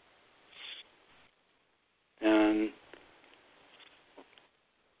 And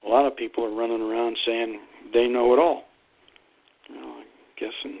a lot of people are running around saying they know it all. I'm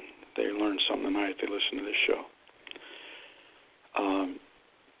guessing they learned something tonight if they listen to this show.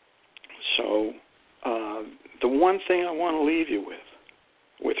 The one thing I want to leave you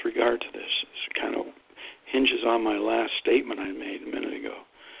with regard to this, is kind of hinges on my last statement I made a minute ago.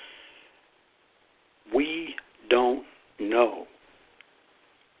 We don't know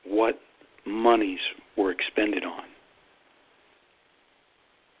what monies were expended on.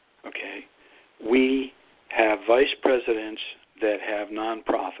 Okay? We have vice presidents that have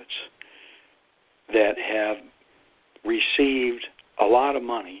nonprofits that have received a lot of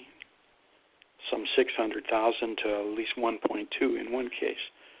money, some $600,000 to at least 1.2 in one case,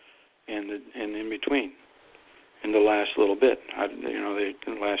 and in between, in the last little bit. In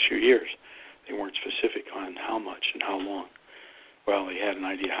the last few years, they weren't specific on how much and how long. Well, they had an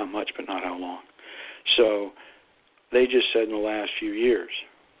idea how much, but not how long. So they just said in the last few years,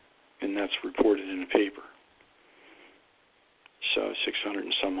 and that's reported in the paper. So 600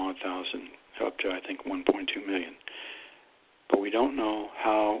 and some odd thousand, up to I think 1.2 million. But we don't know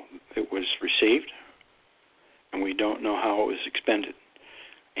how it was received, and we don't know how it was expended.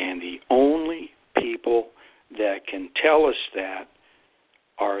 And the only people that can tell us that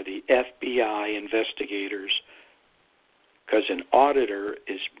are the FBI investigators, because an auditor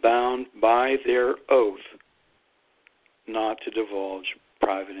is bound by their oath not to divulge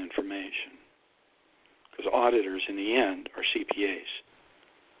private information. Because auditors, in the end, are CPAs.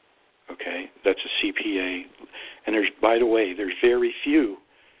 Okay, that's a CPA. And by the way, there's very few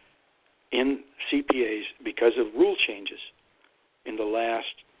in CPAs because of rule changes in the last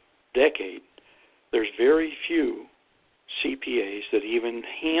decade. There's very few CPAs that even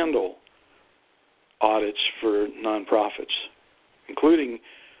handle audits for nonprofits, including,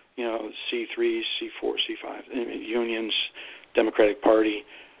 C3s, C4, C5, unions, Democratic Party,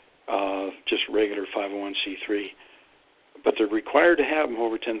 just regular 501c3. But they're required to have them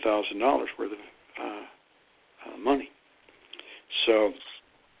over $10,000 worth of money. So,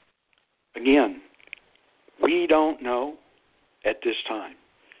 again, we don't know at this time.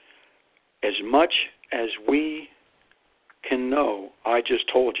 As much as we can know, I just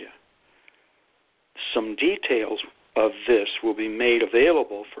told you. Some details of this will be made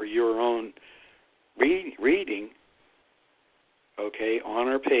available for your own reading, okay, on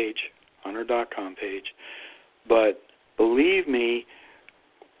our page, on our .com page. But believe me,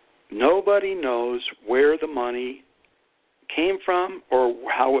 nobody knows where the money came from or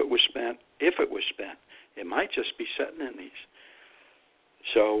how it was spent, if it was spent. It might just be sitting in these.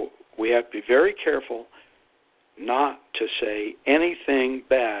 So we have to be very careful not to say anything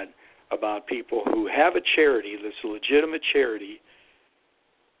bad about people who have a charity that's a legitimate charity,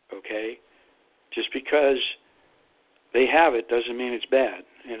 okay? Just because they have it doesn't mean it's bad.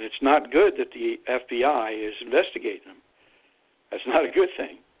 And it's not good that the FBI is investigating them. That's not a good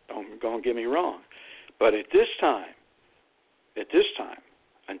thing. Don't get me wrong. But at this time,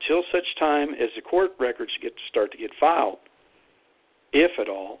 until such time as the court records start to get filed, if at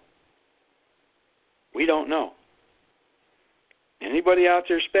all, we don't know. Anybody out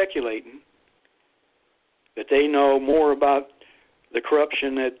there speculating that they know more about the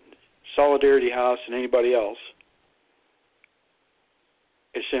corruption at Solidarity House than anybody else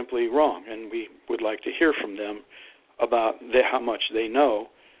is simply wrong, and we would like to hear from them about how much they know,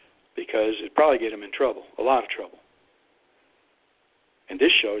 because it'd probably get them in trouble, a lot of trouble. And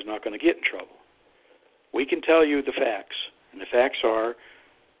this show is not going to get in trouble. We can tell you the facts, and the facts are,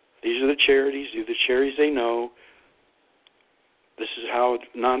 these are the charities, these are the charities they know, this is how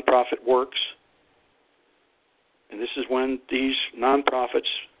a nonprofit works, and this is when these nonprofits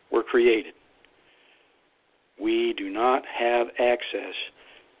were created. We do not have access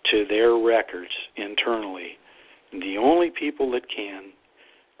to their records internally. And the only people that can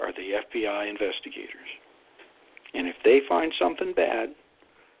are the FBI investigators. And if they find something bad,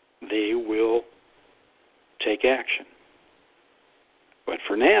 they will take action. But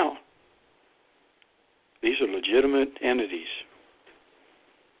for now, these are legitimate entities.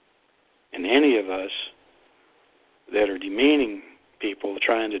 And any of us that are demeaning people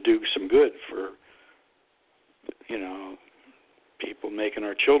trying to do some good for, people making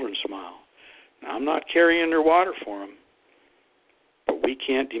our children smile. Now, I'm not carrying their water for them, but we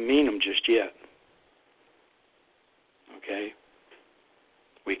can't demean them just yet. Okay?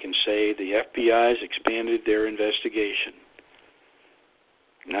 We can say the FBI's expanded their investigation.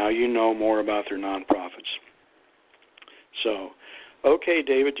 Now you know more about their nonprofits. So, okay,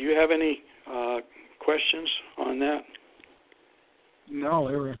 David, do you have any questions on that? No,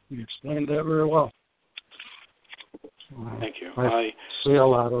 you explained that very well. Thank you. I see a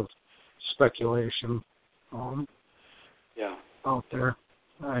lot of speculation out there.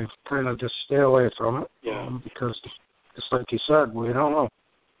 I kind of just stay away from it because, just like you said, we don't know.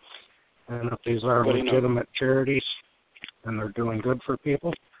 And if these are legitimate charities and they're doing good for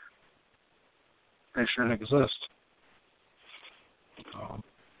people, they shouldn't exist. On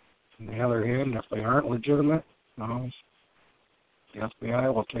the other hand, if they aren't legitimate, the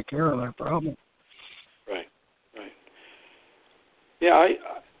FBI will take care of that problem. Right. Yeah,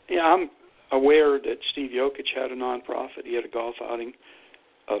 I'm aware that Steve Jokic had a nonprofit. He had a golf outing,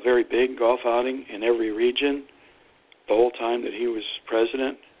 a very big golf outing in every region the whole time that he was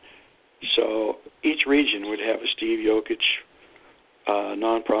president. So each region would have a Steve Jokic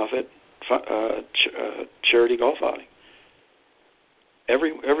nonprofit charity golf outing.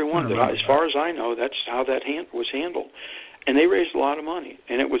 Every one of them. As far as I know, that's how that was handled. And they raised a lot of money.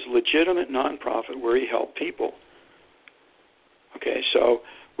 And it was a legitimate nonprofit where he helped people. Okay, so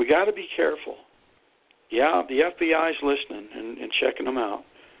we got to be careful. Yeah, the FBI's listening and checking them out.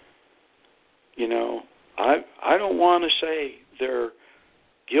 I don't want to say they're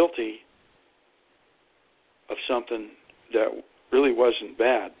guilty of something that really wasn't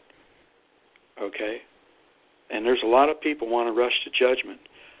bad. Okay? And there's a lot of people want to rush to judgment.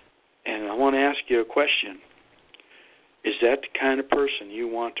 And I want to ask you a question. Is that the kind of person you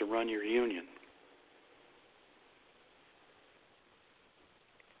want to run your union?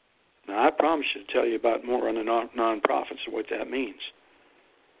 Now, I promise you to tell you about more on the nonprofits and what that means.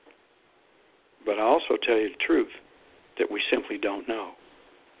 But I also tell you the truth, that we simply don't know.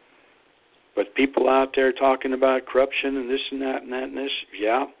 But people out there talking about corruption and this and that and that and this,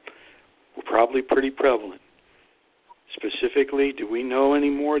 we're probably pretty prevalent. Specifically, do we know any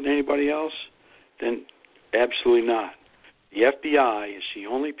more than anybody else? Then absolutely not. The FBI is the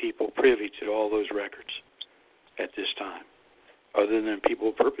only people privy to all those records at this time, other than people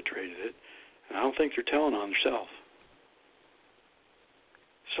who perpetrated it. And I don't think they're telling on themselves.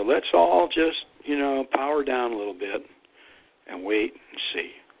 So let's all just, power down a little bit and wait and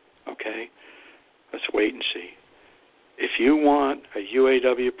see. Okay? Let's wait and see. If you want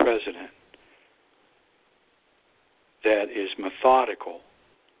UAW president that is methodical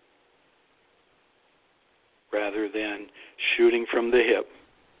rather than shooting from the hip,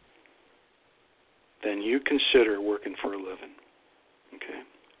 then you consider working for a living. Okay?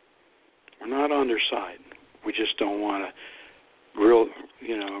 We're not on their side. We just don't want to grill,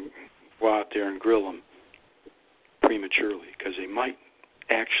 go out there and grill them prematurely, because they might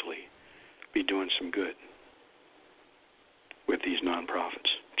actually be doing some good with these nonprofits.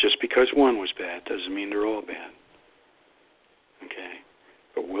 Just because one was bad doesn't mean they're all bad. Okay?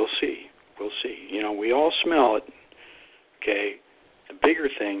 But we'll see. We'll see. We all smell it. Okay? The bigger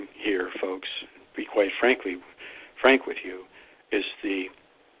thing here, folks, to be quite frank with you, is the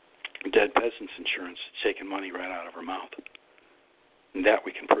dead peasants insurance taking money right out of our mouth. And that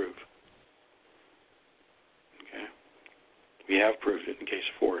we can prove. Okay? We have proved it in case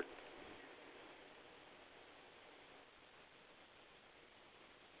of Ford.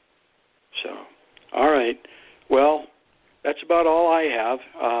 So, all right. Well, that's about all I have.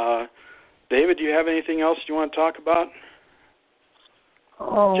 David, do you have anything else you want to talk about?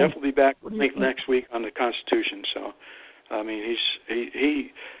 Jeff will be back next week on the Constitution. So, I mean,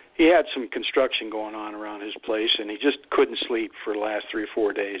 he had some construction going on around his place, and he just couldn't sleep for the last 3 or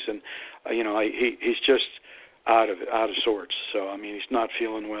 4 days, and he's just out of sorts. So, I mean, he's not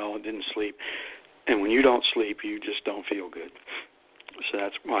feeling well and didn't sleep. And when you don't sleep, you just don't feel good. So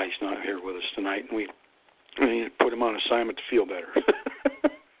that's why he's not here with us tonight, and we need to put him on assignment to feel better.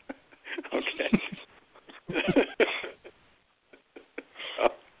 Okay.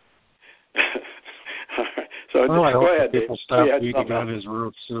 All right. So go ahead, Dave. People stop beating on his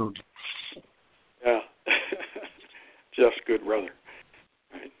roof soon. Yeah. Jeff's a good brother.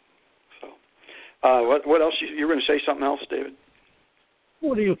 Right. So, what else? You were going to say something else, David?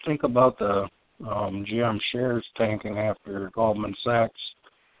 What do you think about the GM shares tanking after Goldman Sachs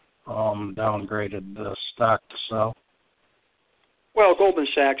downgraded the stock to sell? Well, Goldman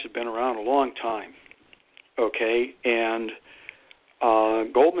Sachs has been around a long time, okay, and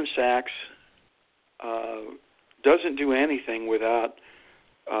Goldman Sachs doesn't do anything without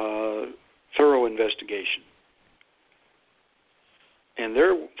thorough investigation, and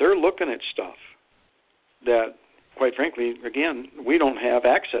they're looking at stuff that, quite frankly, again, we don't have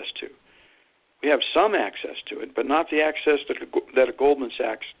access to. We have some access to it, but not the access that a Goldman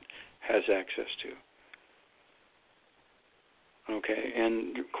Sachs has access to. Okay,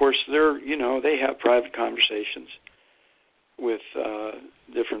 and of course they have private conversations with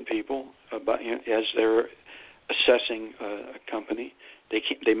different people about as they're assessing a company.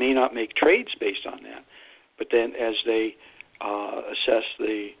 They may not make trades based on that, but then as they assess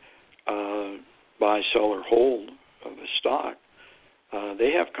the buy, sell, or hold of a stock,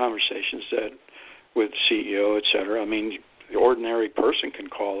 they have conversations with the CEO, et cetera. I mean, the ordinary person can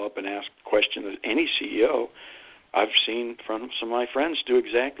call up and ask questions of any CEO. I've seen from some of my friends do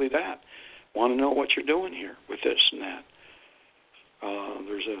exactly that. Want to know what you're doing here with this and that.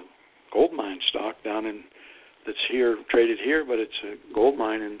 There's a gold mine stock that's here, traded here, but it's a gold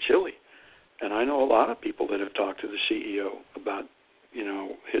mine in Chile. And I know a lot of people that have talked to the CEO about,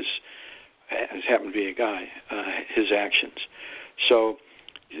 his happened to be a guy, his actions. So,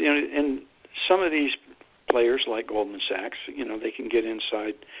 and some of these players like Goldman Sachs, they can get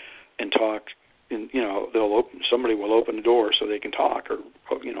inside and talk. And somebody will open the door so they can talk, or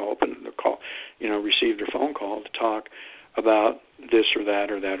open the call, receive their phone call to talk about this or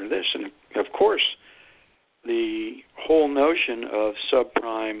that or that or this. And of course, the whole notion of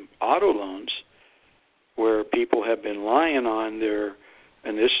subprime auto loans, where people have been lying on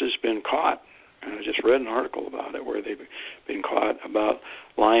and this has been caught. And I just read an article about it where they've been caught about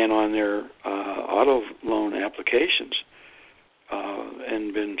lying on their auto loan applications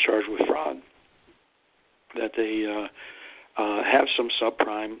and been charged with fraud. That they have some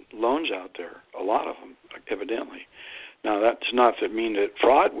subprime loans out there, a lot of them, evidently. Now, that's not to mean that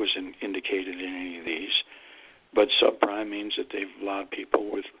fraud was indicated in any of these, but subprime means that they've allowed people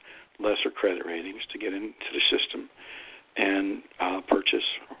with lesser credit ratings to get into the system and purchase,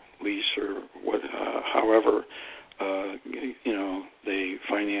 lease, or however, the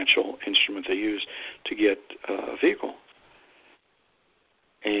financial instrument they use to get a vehicle.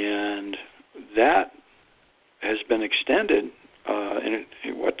 And that has been extended in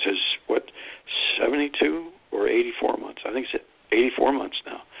 72 or 84 months. I think it's 84 months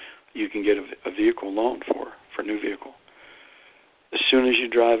now. You can get a vehicle loan for a new vehicle. As soon as you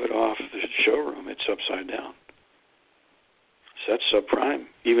drive it off the showroom, it's upside down. So that's subprime,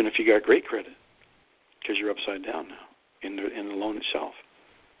 even if you got great credit, because you're upside down now in the loan itself.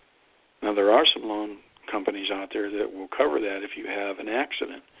 Now, there are some loan companies out there that will cover that if you have an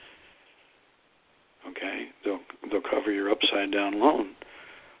accident. Okay, they'll cover your upside down loan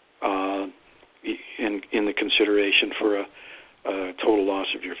in the consideration for a total loss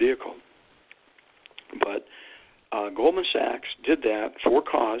of your vehicle. But Goldman Sachs did that for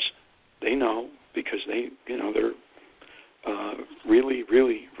cause. They know, because they're really,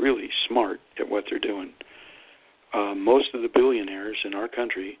 really, really smart at what they're doing. Most of the billionaires in our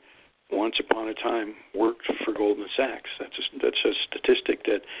country, once upon a time, worked for Goldman Sachs. That's a statistic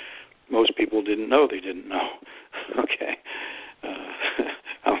that most people didn't know they didn't know. Okay,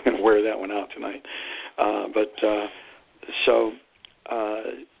 I'm going to wear that one out tonight.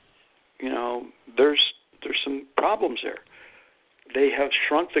 There's some problems there. They have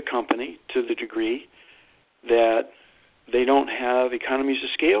shrunk the company to the degree that they don't have economies of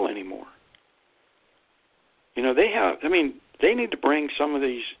scale anymore. They need to bring some of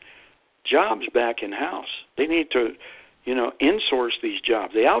these jobs back in-house. They need to, insource these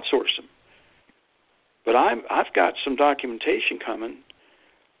jobs. They outsource them. But I've got some documentation coming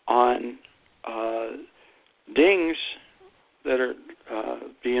on dings that are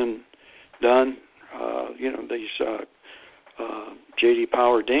being done, these J.D.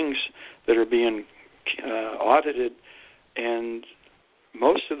 Power dings that are being audited, and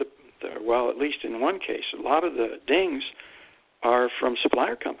most of at least in one case, a lot of the dings are from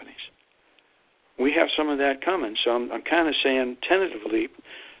supplier companies. We have some of that coming, so I'm kind of saying tentatively,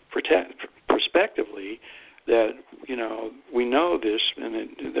 prospectively, that we know this,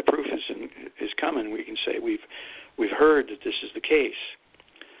 and the proof is coming. We can say we've heard that this is the case,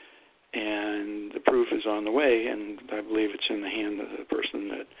 and the proof is on the way, and I believe it's in the hand of the person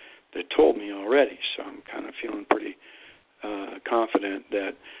that told me already. So I'm kind of feeling pretty confident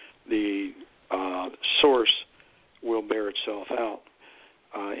that the source will bear itself out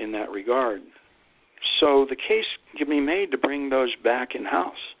in that regard. So the case can be made to bring those back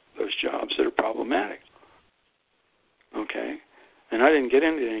in-house, those jobs that are problematic. Okay? And I didn't get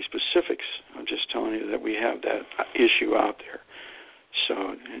into any specifics. I'm just telling you that we have that issue out there. So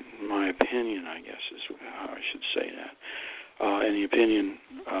in my opinion, I guess is how I should say that. And the opinion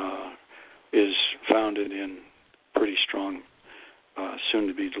is founded in pretty strong,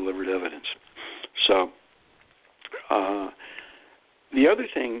 soon-to-be-delivered evidence. So the other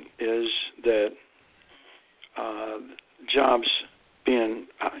thing is that jobs being,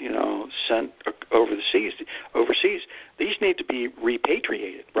 sent overseas, these need to be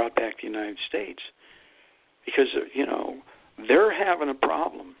repatriated, brought back to the United States, because, they're having a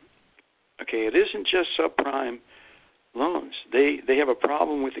problem. Okay, it isn't just subprime loans. They have a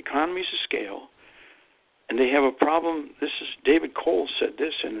problem with economies of scale, and they have a problem. This is David Cole said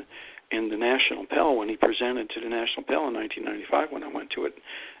this in the National Pell when he presented to the National Pell in 1995. When I went to it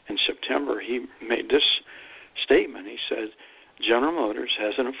in September, he made this statement. He said, General Motors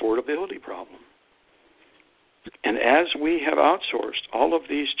has an affordability problem. And as we have outsourced all of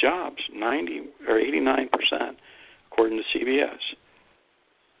these jobs, 90 or 89%, according to CBS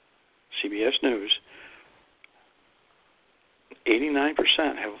News, 89%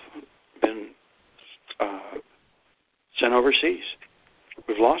 have been sent overseas.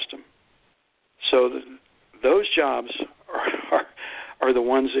 We've lost them. So those jobs are the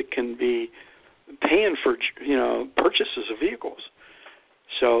ones that can be paying for purchases of vehicles.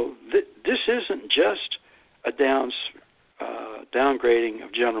 So this isn't just a downgrading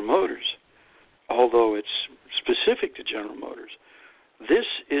of General Motors, although it's specific to General Motors. This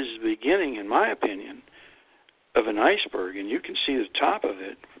is the beginning, in my opinion, of an iceberg, and you can see the top of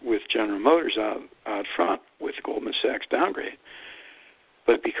it with General Motors out front with Goldman Sachs downgrade.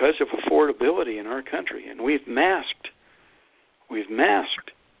 But because of affordability in our country, and we've masked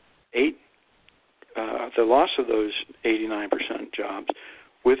the loss of those 89% jobs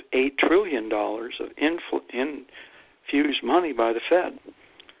with $8 trillion of infused money by the Fed.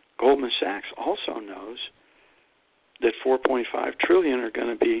 Goldman Sachs also knows that $4.5 trillion are going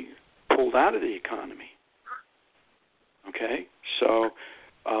to be pulled out of the economy. Okay? So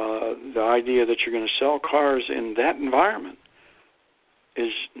the idea that you're going to sell cars in that environment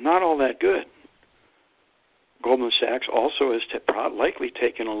is not all that good. Goldman Sachs also has likely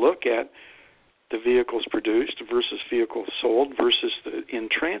taken a look at the vehicles produced versus vehicles sold versus the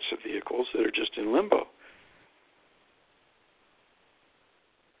in-transit vehicles that are just in limbo.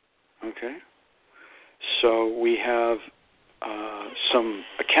 Okay? So we have some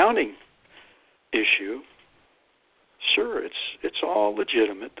accounting issue. Sure, it's all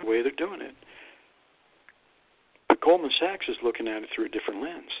legitimate the way they're doing it. But Goldman Sachs is looking at it through a different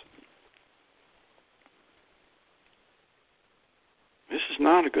lens. This is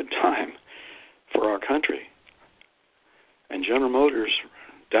not a good time for our country. And General Motors'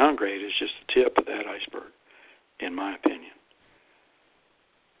 downgrade is just the tip of that iceberg, in my opinion.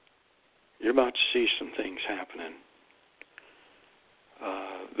 You're about to see some things happening.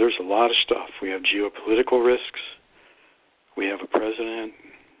 There's a lot of stuff. We have geopolitical risks. We have a president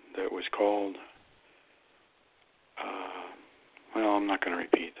that was called, well, I'm not going to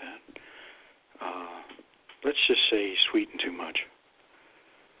repeat that. Let's just say he's sweetened too much.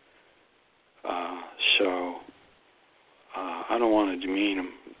 So I don't want to demean him,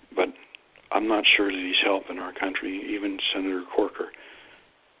 but I'm not sure that he's helping our country. Even Senator Corker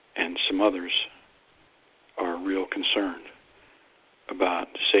and some others are real concerned about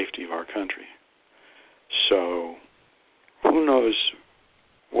the safety of our country. So who knows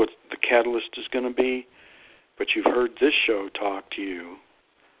what the catalyst is going to be, but you've heard this show talk to you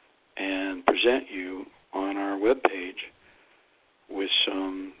and present you on our webpage with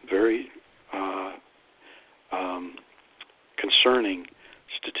some very concerning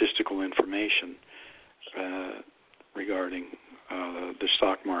statistical information regarding the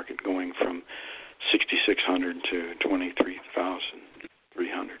stock market going from 6,600 to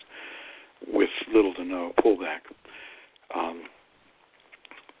 23,300 with little to no pullback.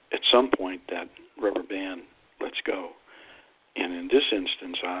 At some point, that rubber band lets go. And in this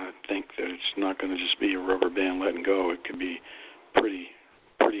instance, I think that it's not going to just be a rubber band letting go. It could be pretty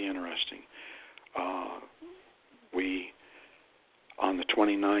interesting. We, on the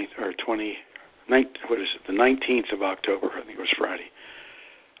 29th, or the 19th of October, I think it was Friday,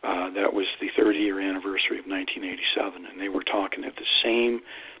 that was the 30-year anniversary of 1987, and they were talking at the same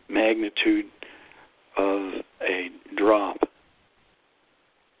magnitude of a drop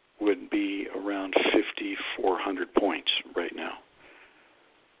would be around 5,400 points right now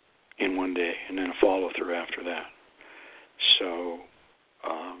in one day, and then a follow-through after that. So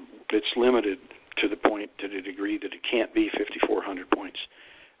it's limited to the point, to the degree that it can't be 5,400 points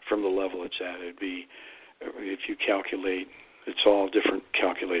from the level it's at. It'd be, if you calculate, it's all different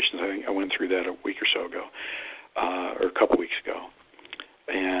calculations. I think I went through that a week or so ago, or a couple weeks ago,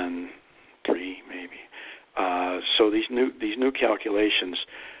 and 3 maybe. So these new calculations,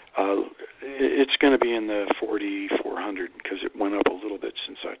 it's going to be in the 4,400 because it went up a little bit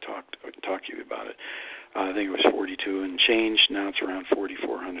since I talked to you about it. I think it was 42 and change. Now it's around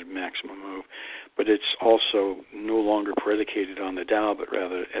 4,400 maximum move. But it's also no longer predicated on the Dow, but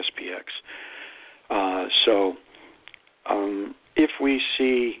rather SPX. So if we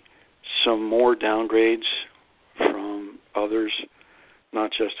see some more downgrades from others,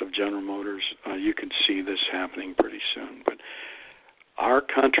 not just of General Motors, you could see this happening pretty soon. But our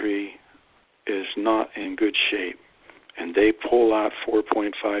country is not in good shape, and they pull out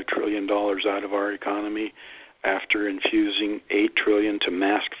 $4.5 trillion out of our economy after infusing $8 trillion to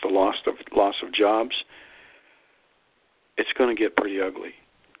mask the loss of jobs. It's going to get pretty ugly.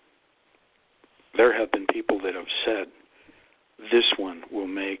 There have been people that have said this one will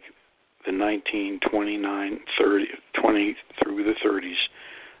make the 1929, 30, 20 through the 30s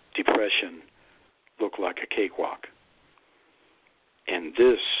depression look like a cakewalk. And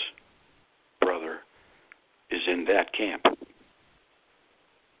this, brother, is in that camp.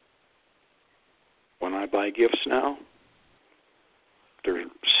 When I buy gifts now, they're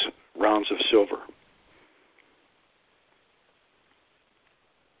rounds of silver.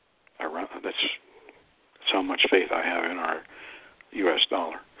 That's how much faith I have in our U.S.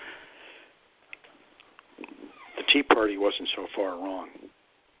 dollar. The Tea Party wasn't so far wrong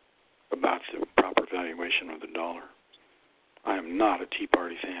about the proper valuation of the dollar. I am not a Tea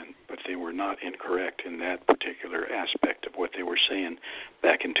Party fan, but they were not incorrect in that particular aspect of what they were saying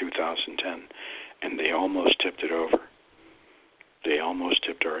back in 2010, and they almost tipped it over. They almost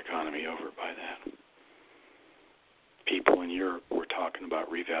tipped our economy over by that. People in Europe were talking about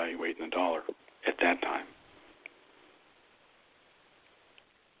revaluating the dollar at that time.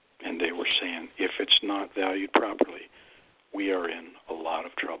 And they were saying, if it's not valued properly, we are in a lot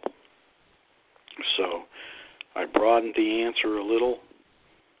of trouble. So I broadened the answer a little.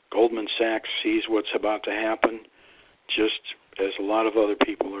 Goldman Sachs sees what's about to happen, just as a lot of other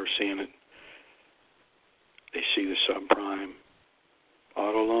people are seeing it. They see the subprime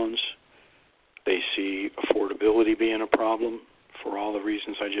auto loans. They see affordability being a problem for all the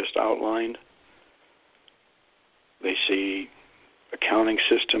reasons I just outlined. They see accounting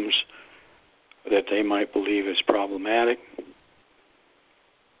systems that they might believe is problematic.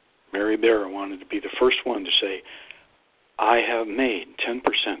 Mary Barra wanted to be the first one to say, I have made 10%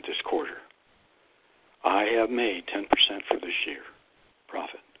 this quarter. I have made 10% for this year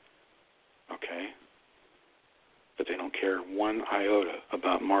profit. Okay? But they don't care one iota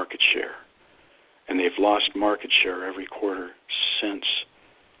about market share. and they've lost market share every quarter since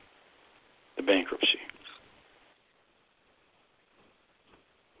the bankruptcy.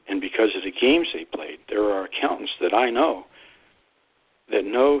 And because of the games they played, there are accountants that I know that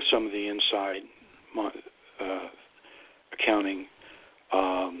know some of the inside accounting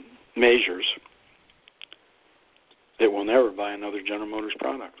measures that will never buy another General Motors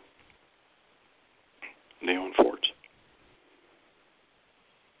product. They own Fords.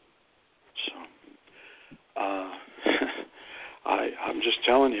 So, I'm just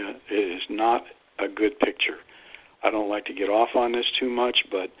telling you, it is not a good picture. I don't like to get off on this too much,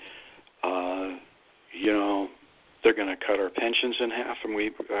 but, they're going to cut our pensions in half, and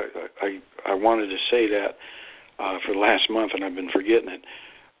I wanted to say that for the last month, and I've been forgetting it.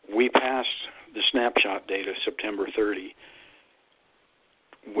 We passed the snapshot date of September 30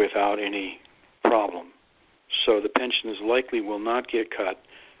 without any problem. So the pensions likely will not get cut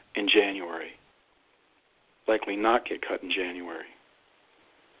in January. Likely not get cut in January.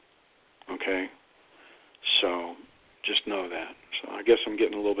 Okay? So just know that. So I guess I'm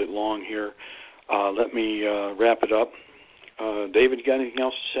getting a little bit long here. Let me wrap it up. David, you got anything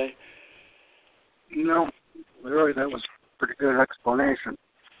else to say? No. Really, that was a pretty good explanation.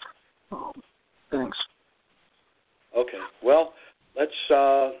 Thanks. Okay. Well, let's.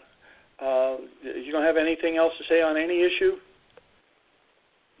 You don't have anything else to say on any issue?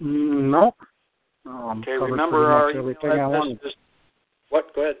 Nope. Okay. Remember our everything I wanted.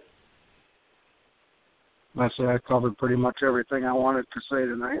 What? Go ahead. I said I covered pretty much everything I wanted to say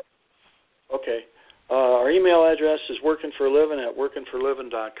tonight. Okay. Our email address is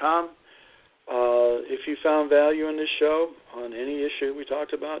workinforlivin@workinforlivin.com. If you found value in this show on any issue we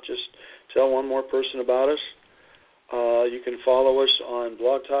talked about, just tell one more person about us. You can follow us on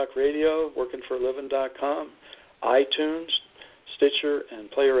Blog Talk Radio, workinforlivin.com, iTunes, Stitcher,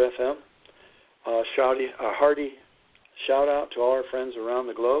 and Player FM. A hearty shout out to all our friends around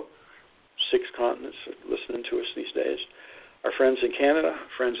the globe, 6 continents listening to us these days. Our friends in Canada,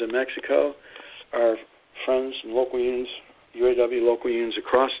 friends in Mexico, our friends in local unions, UAW local unions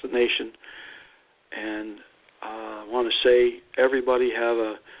across the nation. And I want to say, everybody have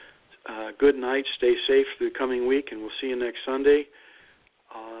a good night. Stay safe through the coming week, and we'll see you next Sunday.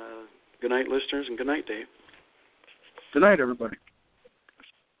 Good night, listeners, and good night, Dave. Good night, everybody.